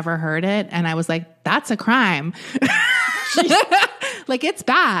had never heard it. And I was like, that's a crime. Like, it's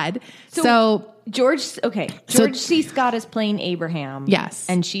bad. So George C. Scott is playing Abraham. Yes.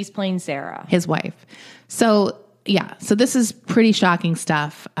 And she's playing Sarah, his wife. So this is pretty shocking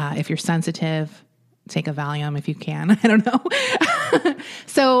stuff. If you're sensitive, take a Valium if you can. I don't know.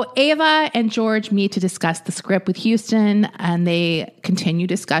 So Ava and George meet to discuss the script with Huston, and they continue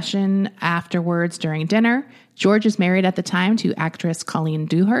discussion afterwards during dinner. George is married at the time to actress Colleen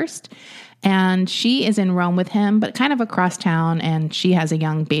Dewhurst, and she is in Rome with him, but kind of across town, and she has a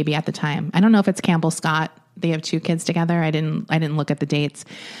young baby at the time. I don't know if it's Campbell Scott. They have 2 kids together. I didn't look at the dates.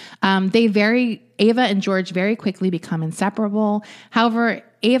 Ava and George very quickly become inseparable. However,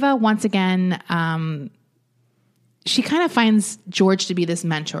 Ava, once again, she kind of finds George to be this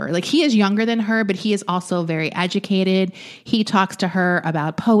mentor. Like, he is younger than her, but he is also very educated. He talks to her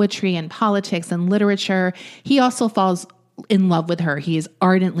about poetry and politics and literature. He also falls in love with her. He is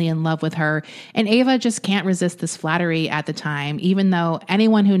ardently in love with her. And Ava just can't resist this flattery at the time, even though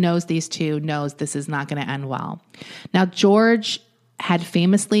anyone who knows these two knows this is not going to end well. Now, George had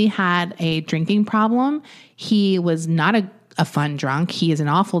famously had a drinking problem. He was not a fun drunk. He is an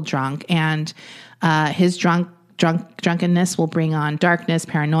awful drunk. And his drunkenness will bring on darkness,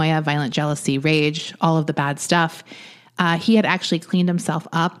 paranoia, violent jealousy, rage, all of the bad stuff. He had actually cleaned himself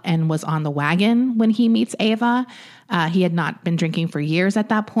up and was on the wagon when he meets Ava. He had not been drinking for years at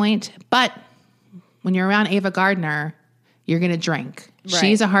that point. But when you're around Ava Gardner, you're going to drink. Right.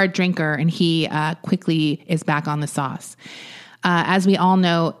 She's a hard drinker, and he quickly is back on the sauce. As we all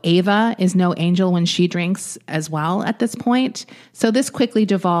know, Ava is no angel when she drinks as well at this point. So this quickly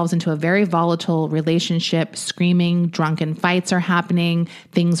devolves into a very volatile relationship. Screaming, drunken fights are happening.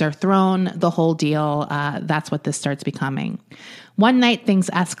 Things are thrown, the whole deal. That's what this starts becoming. One night, things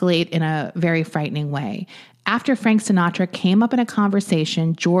escalate in a very frightening way. After Frank Sinatra came up in a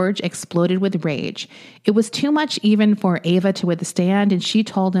conversation, George exploded with rage. It was too much even for Ava to withstand, and she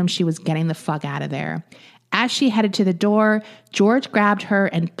told him she was getting the fuck out of there. As she headed to the door, George grabbed her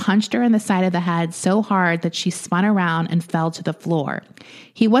and punched her in the side of the head so hard that she spun around and fell to the floor.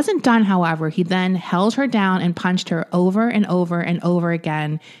 He wasn't done, however. He then held her down and punched her over and over and over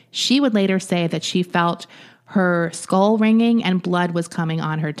again. She would later say that she felt her skull ringing and blood was coming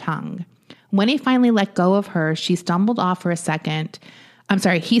on her tongue. When he finally let go of her, he stumbled off for a second.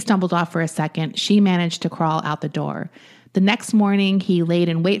 She managed to crawl out the door. The next morning, he laid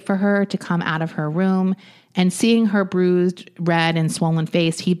in wait for her to come out of her room, and seeing her bruised, red, and swollen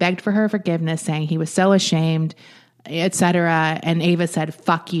face, he begged for her forgiveness, saying he was so ashamed, etc. And Ava said,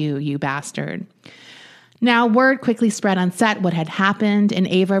 "Fuck you, you bastard." Now, word quickly spread on set what had happened, and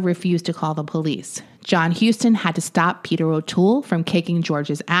Ava refused to call the police. John Huston had to stop Peter O'Toole from kicking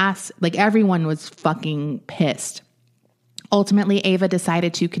George's ass. Like, everyone was fucking pissed. Ultimately, Ava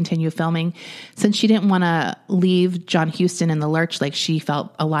decided to continue filming since she didn't want to leave John Huston in the lurch. Like, she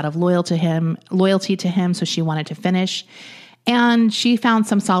felt a lot of loyalty to him, so she wanted to finish. And she found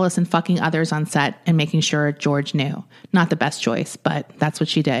some solace in fucking others on set and making sure George knew. Not the best choice, but that's what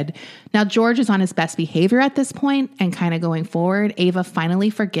she did. Now, George is on his best behavior at this point, and kind of going forward, Ava finally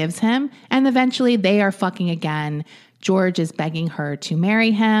forgives him, and eventually they are fucking again. George is begging her to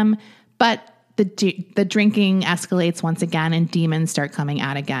marry him, but the drinking escalates once again, and demons start coming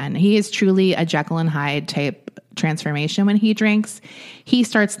out again. He is truly a Jekyll and Hyde type transformation when he drinks. He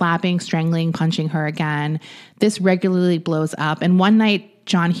starts slapping, strangling, punching her again. This regularly blows up. And one night,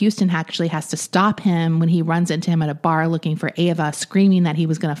 John Huston actually has to stop him when he runs into him at a bar looking for Ava, screaming that he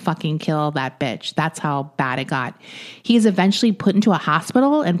was going to fucking kill that bitch. That's how bad it got. He is eventually put into a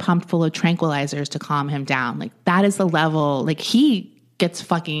hospital and pumped full of tranquilizers to calm him down. Like, that is the level, like, he gets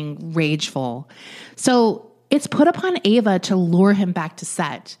fucking rageful. So it's put upon Ava to lure him back to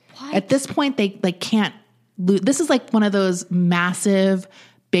set. What? At this point, they like can't lose. This is like one of those massive,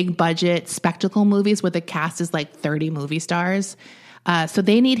 big budget spectacle movies where the cast is like 30 movie stars. So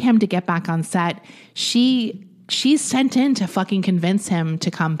they need him to get back on set. She's sent in to fucking convince him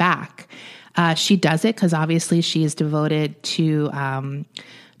to come back. She does it because obviously she is devoted to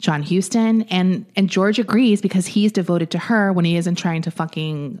John Huston, and George agrees because he's devoted to her when he isn't trying to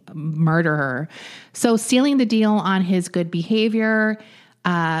fucking murder her. So sealing the deal on his good behavior,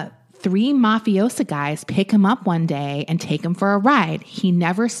 3 mafiosa guys pick him up one day and take him for a ride. He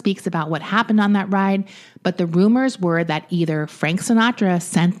never speaks about what happened on that ride, but the rumors were that either Frank Sinatra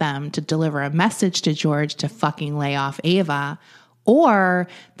sent them to deliver a message to George to fucking lay off Ava, or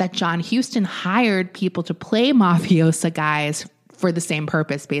that John Huston hired people to play mafiosa guys for the same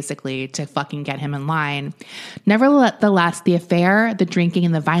purpose, basically, to fucking get him in line. Nevertheless, the affair, the drinking,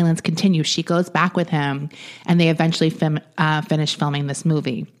 and the violence continue. She goes back with him, and they eventually finish filming this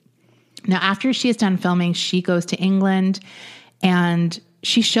movie. Now, after she is done filming, she goes to England, and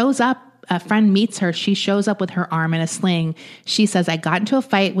she shows up. A friend meets her. She shows up with her arm in a sling. She says, I got into a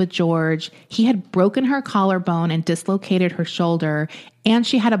fight with George. He had broken her collarbone and dislocated her shoulder, and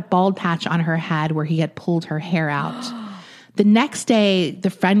she had a bald patch on her head where he had pulled her hair out. The next day, the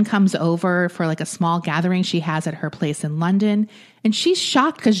friend comes over for like a small gathering she has at her place in London, and she's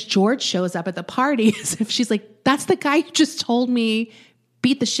shocked because George shows up at the party as if she's like, that's the guy who just told me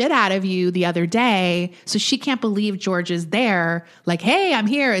beat the shit out of you the other day. So she can't believe George is there. Like, hey, I'm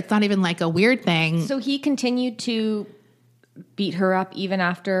here. It's not even like a weird thing. So he continued to beat her up even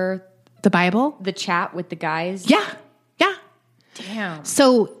after the Bible? The chat with the guys? Yeah. Yeah. Damn.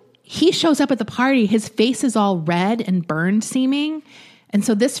 So he shows up at the party. His face is all red and burned seeming. And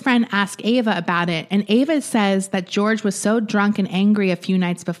so this friend asked Ava about it. And Ava says that George was so drunk and angry a few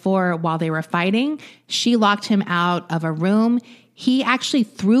nights before while they were fighting, she locked him out of a room. He actually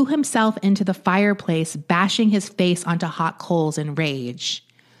threw himself into the fireplace, bashing his face onto hot coals in rage.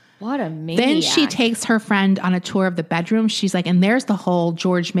 What a maniac. Then she takes her friend on a tour of the bedroom. She's like, and there's the hole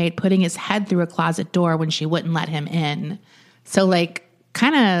George made putting his head through a closet door when she wouldn't let him in. So like,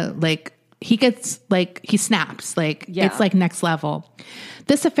 kind of like, he gets like, he snaps. Like, It's like next level.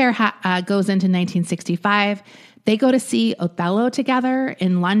 This affair goes into 1965. They go to see Othello together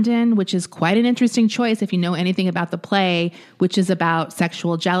in London, which is quite an interesting choice if you know anything about the play, which is about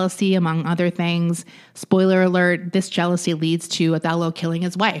sexual jealousy, among other things. Spoiler alert, this jealousy leads to Othello killing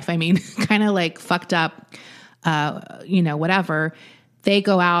his wife. I mean, kind of like fucked up, whatever. They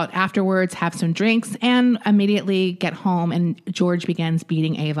go out afterwards, have some drinks, and immediately get home, and George begins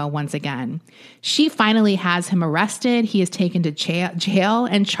beating Ava once again. She finally has him arrested. He is taken to jail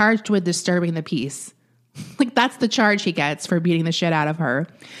and charged with disturbing the peace. Like, that's the charge he gets for beating the shit out of her.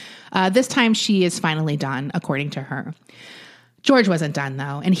 This time she is finally done, according to her. George wasn't done,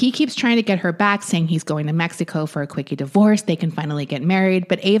 though, and he keeps trying to get her back, saying he's going to Mexico for a quickie divorce. They can finally get married,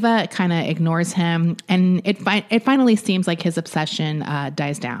 but Ava kind of ignores him, and it finally seems like his obsession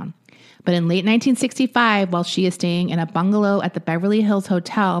dies down. But in late 1965, while she is staying in a bungalow at the Beverly Hills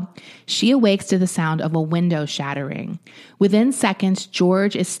Hotel, she awakes to the sound of a window shattering. Within seconds,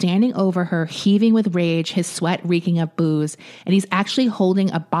 George is standing over her, heaving with rage, his sweat reeking of booze, and he's actually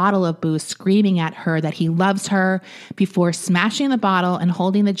holding a bottle of booze, screaming at her that he loves her, before smashing the bottle and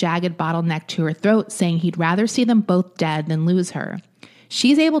holding the jagged bottleneck to her throat, saying he'd rather see them both dead than lose her.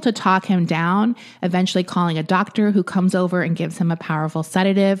 She's able to talk him down, eventually calling a doctor who comes over and gives him a powerful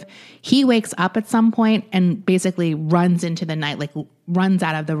sedative. He wakes up at some point and basically runs into the night, like runs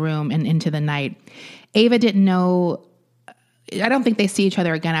out of the room and into the night. Ava didn't know, I don't think they see each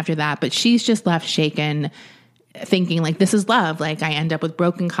other again after that, but she's just left shaken, thinking like, this is love. Like, I end up with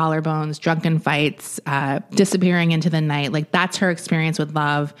broken collarbones, drunken fights, disappearing into the night. Like, that's her experience with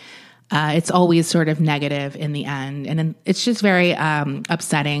love. It's always sort of negative in the end. And it's just very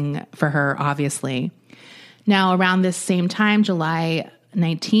upsetting for her, obviously. Now, around this same time, July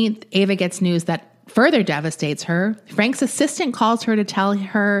 19th, Ava gets news that further devastates her. Frank's assistant calls her to tell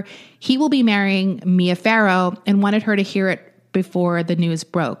her he will be marrying Mia Farrow and wanted her to hear it before the news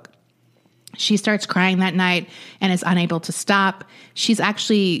broke. She starts crying that night and is unable to stop. She's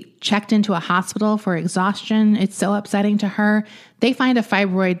actually checked into a hospital for exhaustion. It's so upsetting to her. They find a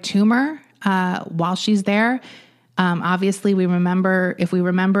fibroid tumor while she's there. Obviously, if we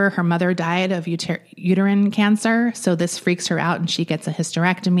remember, her mother died of uterine cancer, so this freaks her out and she gets a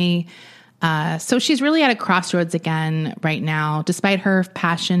hysterectomy. So she's really at a crossroads again right now. Despite her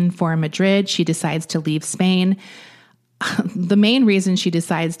passion for Madrid, she decides to leave Spain. The main reason she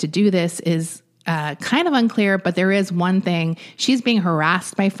decides to do this is kind of unclear, but there is one thing. She's being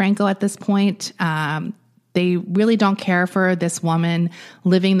harassed by Franco at this point. They really don't care for this woman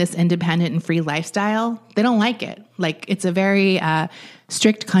living this independent and free lifestyle. They don't like it. Like, it's a very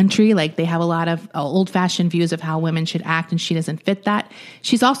strict country. Like, they have a lot of old-fashioned views of how women should act, and she doesn't fit that.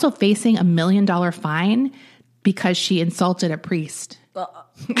 She's also facing $1 million fine because she insulted a priest.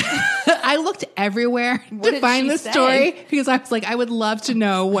 I looked everywhere to find this story because I was like, I would love to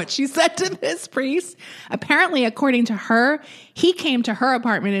know what she said to this priest. Apparently, according to her, he came to her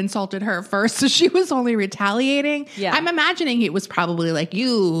apartment and insulted her first, so she was only retaliating. Yeah. I'm imagining it was probably like,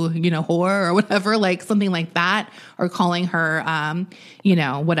 you know, whore or whatever, like something like that, or calling her,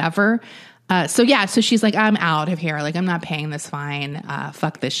 whatever. So she's like, I'm out of here. Like, I'm not paying this fine.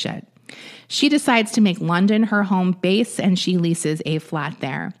 Fuck this shit. She decides to make London her home base, and she leases a flat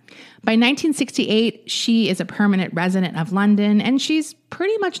there. By 1968, she is a permanent resident of London, and she's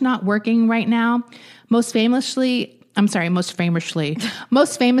pretty much not working right now. Most famously, she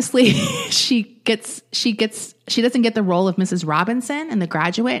doesn't get the role of Mrs. Robinson in The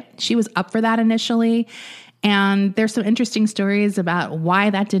Graduate. She was up for that initially. And there's some interesting stories about why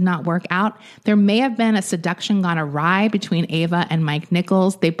that did not work out. There may have been a seduction gone awry between Ava and Mike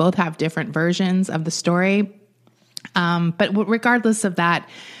Nichols. They both have different versions of the story. But regardless of that,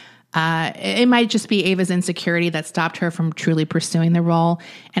 it might just be Ava's insecurity that stopped her from truly pursuing the role.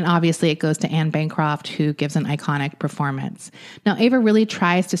 And obviously it goes to Anne Bancroft, who gives an iconic performance. Now, Ava really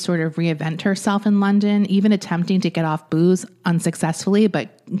tries to sort of reinvent herself in London, even attempting to get off booze unsuccessfully, but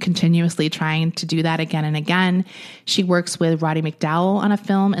continuously trying to do that again and again. She works with Roddy McDowall on a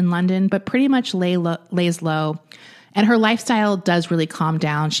film in London, but pretty much lays low. And her lifestyle does really calm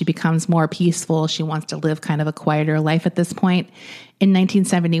down. She becomes more peaceful. She wants to live kind of a quieter life at this point. In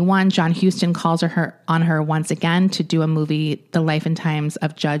 1971, John Huston calls on her once again to do a movie, The Life and Times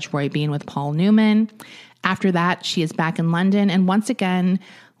of Judge Roy Bean, with Paul Newman. After that, she is back in London and once again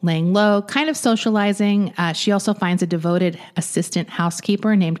laying low, kind of socializing. She also finds a devoted assistant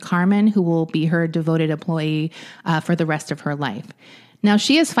housekeeper named Carmen, who will be her devoted employee for the rest of her life. Now,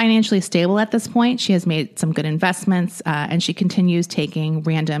 she is financially stable at this point. She has made some good investments, and she continues taking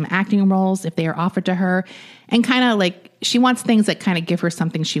random acting roles if they are offered to her. And kind of like, she wants things that kind of give her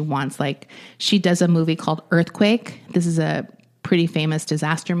something she wants. Like, she does a movie called Earthquake. This is a pretty famous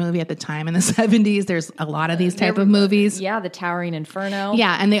disaster movie at the time in the 70s. There's a lot of these type of movies. Yeah, The Towering Inferno.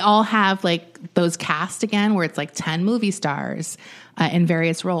 Yeah, and they all have like those cast again where it's like 10 movie stars in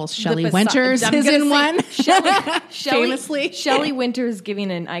various roles. Shelley Winters is in one. Famously. Shelley Winters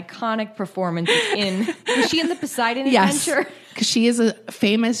giving an iconic performance was she in The Poseidon Adventure? Yes, because she is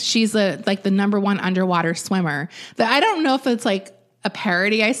she's like the #1 underwater swimmer. I don't know if it's like a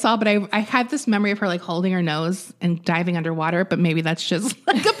parody I saw, but I have this memory of her like holding her nose and diving underwater, but maybe that's just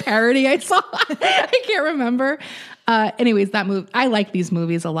like a parody I saw. I can't remember. Anyways, that movie, I like these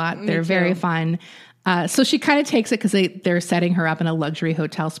movies a lot. They're very fun. So she kind of takes it because they're setting her up in a luxury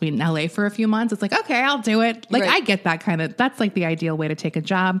hotel suite in LA for a few months. It's like, okay, I'll do it. Like, right. I get that that's like the ideal way to take a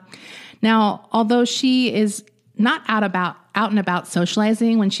job. Now, although she is not out and about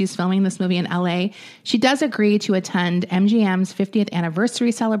socializing when she's filming this movie in LA, she does agree to attend MGM's 50th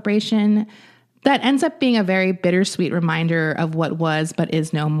anniversary celebration. That ends up being a very bittersweet reminder of what was but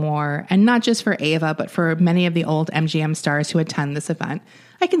is no more. And not just for Ava, but for many of the old MGM stars who attend this event.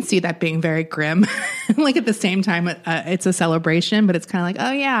 I can see that being very grim. Like, at the same time, it's a celebration, but it's kind of like,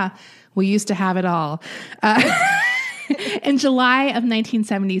 oh yeah, we used to have it all. In July of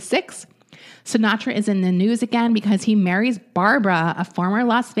 1976, Sinatra is in the news again because he marries Barbara, a former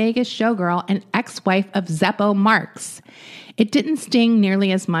Las Vegas showgirl and ex-wife of Zeppo Marx. It didn't sting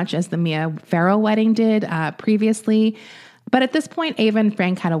nearly as much as the Mia Farrow wedding did previously, but at this point, Ava and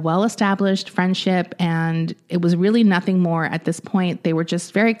Frank had a well-established friendship, and it was really nothing more at this point. They were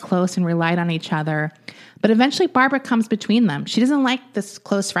just very close and relied on each other. But eventually, Barbara comes between them. She doesn't like this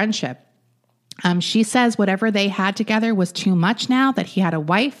close friendship. She says whatever they had together was too much now that he had a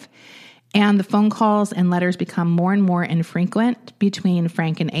wife. And the phone calls and letters become more and more infrequent between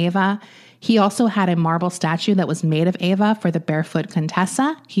Frank and Ava. He also had a marble statue that was made of Ava for the Barefoot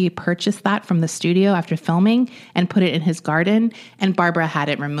Contessa. He purchased that from the studio after filming and put it in his garden, and Barbara had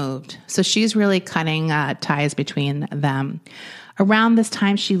it removed. So she's really cutting ties between them. Around this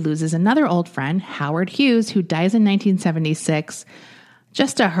time, she loses another old friend, Howard Hughes, who dies in 1976.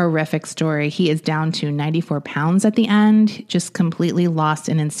 Just a horrific story. He is down to 94 pounds at the end, just completely lost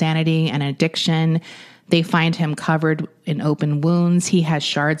in insanity and addiction. They find him covered in open wounds. He has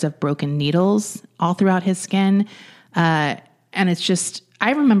shards of broken needles all throughout his skin. And it's just,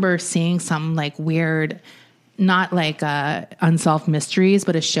 I remember seeing some like weird, not like Unsolved Mysteries,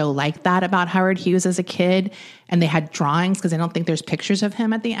 but a show like that about Howard Hughes as a kid. And they had drawings, because I don't think there's pictures of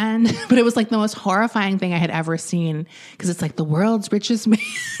him at the end. But it was like the most horrifying thing I had ever seen, because it's like the world's richest man.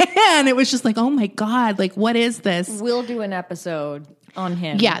 It was just like, oh my God, like what is this? We'll do an episode on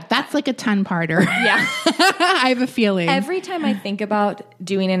him. Yeah, that's like a 10-parter. Yeah. I have a feeling. Every time I think about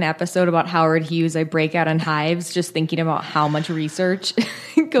doing an episode about Howard Hughes, I break out in hives just thinking about how much research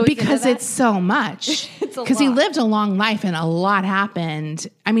goes because into that. it's so much. Because he lived a long life and a lot happened.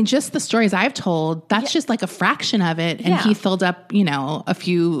 I mean, just the stories I've told, that's just like a fraction of it. And he filled up, a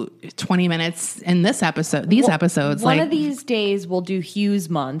few 20 minutes in this episode, episodes. One of these days we'll do Hughes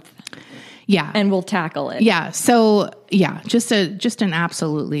month. Yeah. And we'll tackle it. Yeah. So just an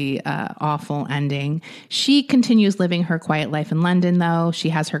absolutely awful ending. She continues living her quiet life in London, though. She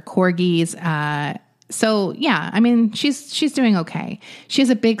has her corgis. So yeah, I mean, she's doing okay. She has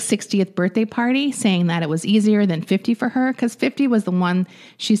a big 60th birthday party, saying that it was easier than 50 for her, because 50 was the one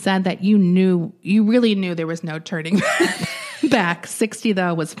she said that you really knew there was no turning back. 60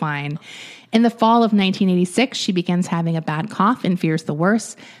 though was fine. In the fall of 1986, she begins having a bad cough and fears the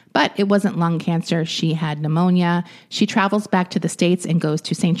worst, but it wasn't lung cancer. She had pneumonia. She travels back to the States and goes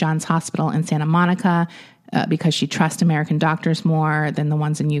to St. John's Hospital in Santa Monica because she trusts American doctors more than the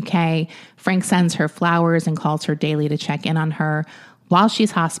ones in UK. Frank sends her flowers and calls her daily to check in on her. While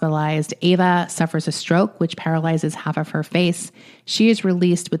she's hospitalized, Ava suffers a stroke, which paralyzes half of her face. She is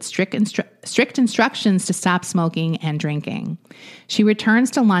released with strict instructions to stop smoking and drinking. She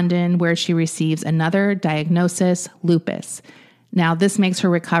returns to London, where she receives another diagnosis, lupus. Now, this makes her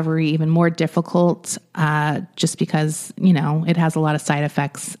recovery even more difficult, just because, it has a lot of side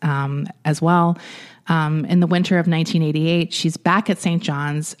effects as well. In the winter of 1988, she's back at St.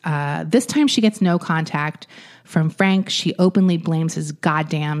 John's. This time she gets no contact from Frank. She openly blames his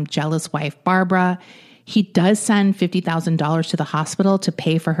goddamn jealous wife, Barbara. He does send $50,000 to the hospital to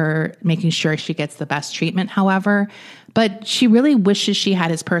pay for her, making sure she gets the best treatment, however. But she really wishes she had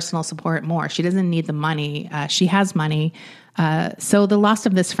his personal support more. She doesn't need the money. She has money. So the loss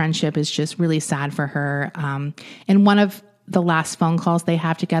of this friendship is just really sad for her. And one of the last phone calls they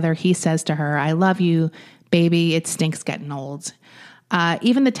have together, he says to her, "I love you, baby. It stinks getting old."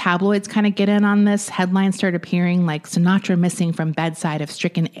 Even the tabloids kind of get in on this. Headlines start appearing like Sinatra missing from bedside of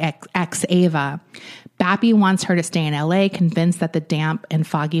stricken ex-Ava. Bappy wants her to stay in LA, convinced that the damp and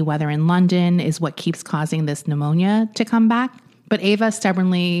foggy weather in London is what keeps causing this pneumonia to come back. But Ava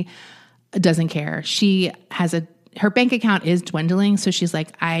stubbornly doesn't care. Her bank account is dwindling, so she's like,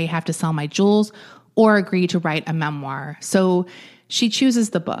 I have to sell my jewels or agree to write a memoir. So she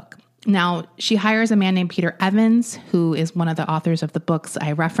chooses the book. Now, she hires a man named Peter Evans, who is one of the authors of the books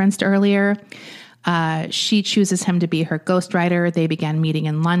I referenced earlier. She chooses him to be her ghostwriter. They began meeting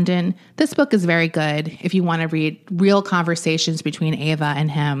in London. This book is very good. If you want to read real conversations between Ava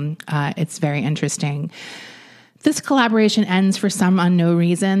and him, it's very interesting. This collaboration ends for some unknown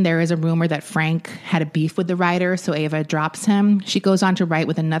reason. There is a rumor that Frank had a beef with the writer, so Ava drops him. She goes on to write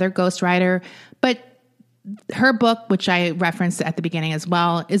with another ghostwriter, but her book, which I referenced at the beginning as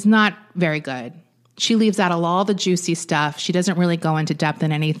well, is not very good. She leaves out all the juicy stuff. She doesn't really go into depth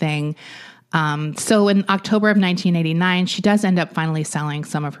in anything. So in October of 1989, she does end up finally selling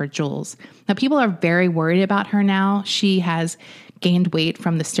some of her jewels. Now, people are very worried about her now. She has gained weight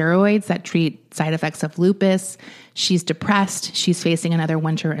from the steroids that treat side effects of lupus. She's depressed. She's facing another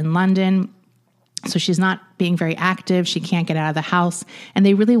winter in London. So she's not being very active. She can't get out of the house. And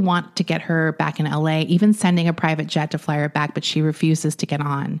they really want to get her back in LA, even sending a private jet to fly her back, but she refuses to get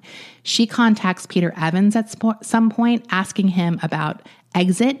on. She contacts Peter Evans at some point, asking him about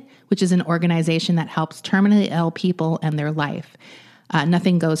Exit, which is an organization that helps terminally ill people and their life.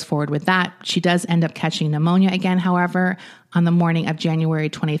 Nothing goes forward with that. She does end up catching pneumonia again, however. On the morning of January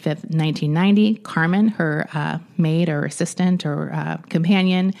 25th, 1990, Carmen, her maid or assistant or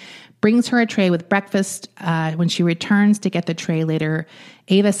companion, brings her a tray with breakfast. When she returns to get the tray later,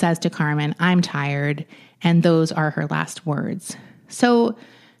 Ava says to Carmen, "I'm tired," and those are her last words. So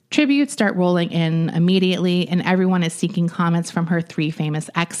tributes start rolling in immediately, and everyone is seeking comments from her three famous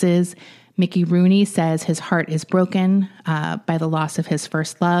exes. Mickey Rooney says his heart is broken by the loss of his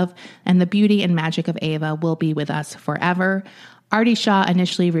first love, and the beauty and magic of Ava will be with us forever. Artie Shaw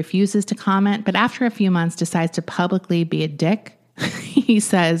initially refuses to comment, but after a few months decides to publicly be a dick. He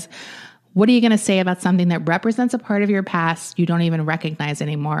says, What are you going to say about something that represents a part of your past you don't even recognize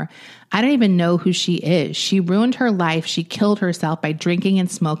anymore? I don't even know who she is. She ruined her life. She killed herself by drinking and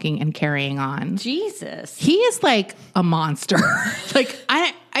smoking and carrying on. Jesus. He is like a monster.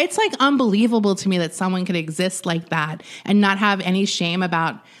 It's like unbelievable to me that someone could exist like that and not have any shame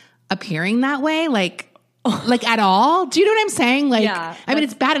about appearing that way. Like at all. Do you know what I'm saying? Like, yeah, I mean,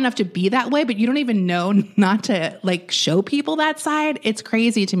 it's bad enough to be that way, but you don't even know not to like show people that side. It's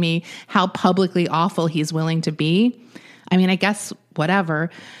crazy to me how publicly awful he's willing to be. I mean, I guess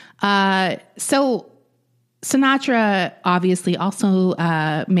whatever. So Sinatra obviously also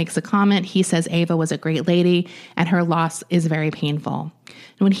makes a comment. He says Ava was a great lady and her loss is very painful.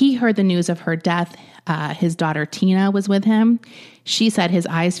 And when he heard the news of her death, his daughter Tina was with him. She said his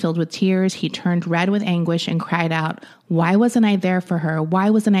eyes filled with tears. He turned red with anguish and cried out, "Why wasn't I there for her? Why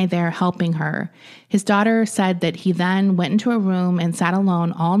wasn't I there helping her?" His daughter said that he then went into a room and sat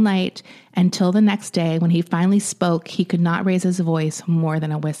alone all night until the next day when he finally spoke. He could not raise his voice more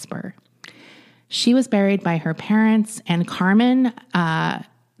than a whisper. She was buried by her parents, and Carmen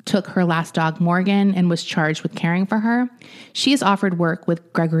took her last dog, Morgan, and was charged with caring for her. She is offered work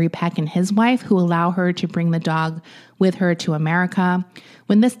with Gregory Peck and his wife, who allow her to bring the dog with her to America.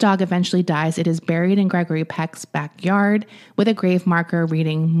 When this dog eventually dies, it is buried in Gregory Peck's backyard with a grave marker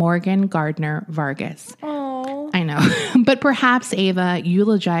reading Morgan Gardner Vargas. Oh, I know. But perhaps Ava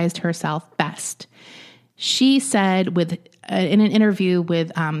eulogized herself best. She said in an interview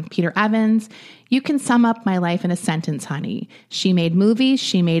with Peter Evans, "You can sum up my life in a sentence, honey. She made movies,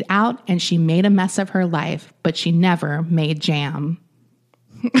 she made out, and she made a mess of her life, but she never made jam."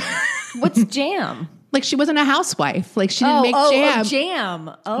 what's jam? Like she wasn't a housewife. Like she didn't make jam. Oh,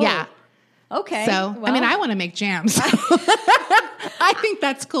 jam. Oh, Yeah. Okay. So, well. I mean, I want to make jams. I think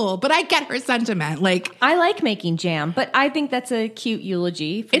that's cool, but I get her sentiment. Like, I like making jam, but I think that's a cute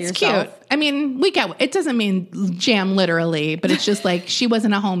eulogy for it's yourself. cute. I mean, we get it. Doesn't mean jam literally, but it's just like she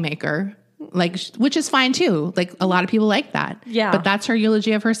wasn't a homemaker, like, which is fine too. Like a lot of people like that. Yeah. But that's her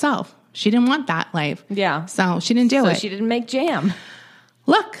eulogy of herself. She didn't want that life. Yeah. So she didn't do it. She didn't make jam.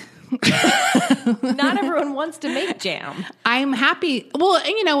 Look. Not everyone wants to make jam. I'm happy. Well, and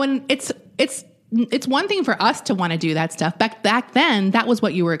you know, and it's one thing for us to want to do that stuff. Back then, that was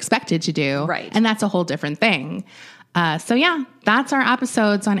what you were expected to do. Right. And that's a whole different thing. So yeah, that's our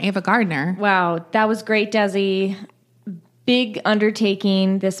episodes on Ava Gardner. Wow, that was great, Desi. Big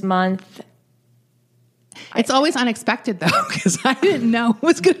undertaking this month. It's always unexpected though, because I didn't know it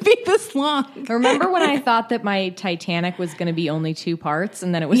was going to be this long. Remember when I thought that my Titanic was going to be only 2 parts,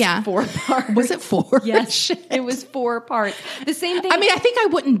 and then it was 4 parts? Was it 4? Yes, Shit. it was 4 parts. The same thing. I mean, I think I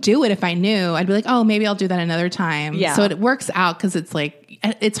wouldn't do it if I knew. I'd be like, oh, maybe I'll do that another time. Yeah. So it works out because it's like,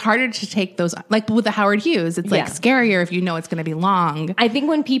 it's harder to take those, like with the Howard Hughes, it's like scarier if you know it's going to be long. I think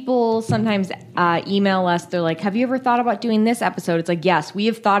when people sometimes email us, they're like, have you ever thought about doing this episode? It's like, yes, we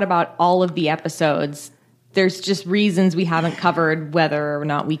have thought about all of the episodes. There's just reasons we haven't covered whether or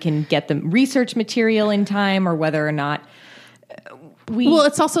not we can get the research material in time or whether or not Well,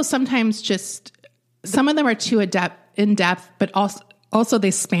 it's also sometimes just, some of them are too in depth, but also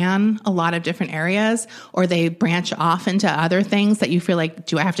they span a lot of different areas, or they branch off into other things that you feel like,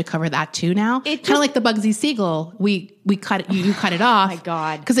 do I have to cover that too now? Kind of like the Bugsy Siegel, you cut it off. Oh my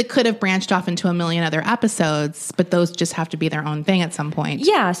God. Because it could have branched off into a million other episodes, but those just have to be their own thing at some point.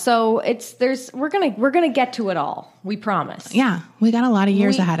 Yeah, so we're gonna get to it all. We promise. Yeah, we got a lot of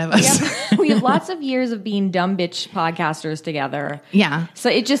years ahead of us. We have lots of years of being dumb bitch podcasters together. Yeah. So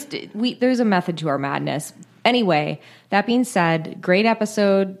there's a method to our madness. Anyway, that being said, great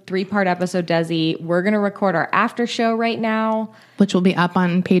episode, 3-part episode, Desi. We're going to record our after show right now. Which will be up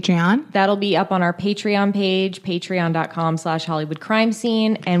on Patreon. That'll be up on our Patreon page, patreon.com/Hollywood Crime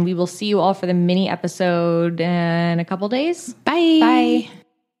Scene. And we will see you all for the mini episode in a couple days. Bye. Bye.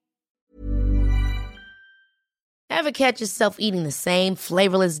 Ever catch yourself eating the same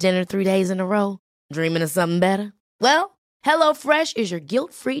flavorless dinner 3 days in a row? Dreaming of something better? Well, HelloFresh is your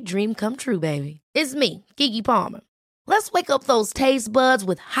guilt-free dream come true, baby. It's me, Keke Palmer. Let's wake up those taste buds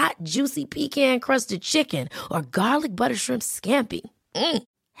with hot, juicy pecan-crusted chicken or garlic butter shrimp scampi.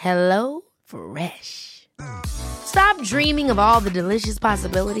 Hello Fresh. Stop dreaming of all the delicious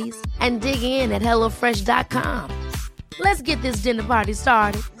possibilities and dig in at HelloFresh.com. Let's get this dinner party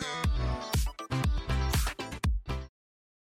started.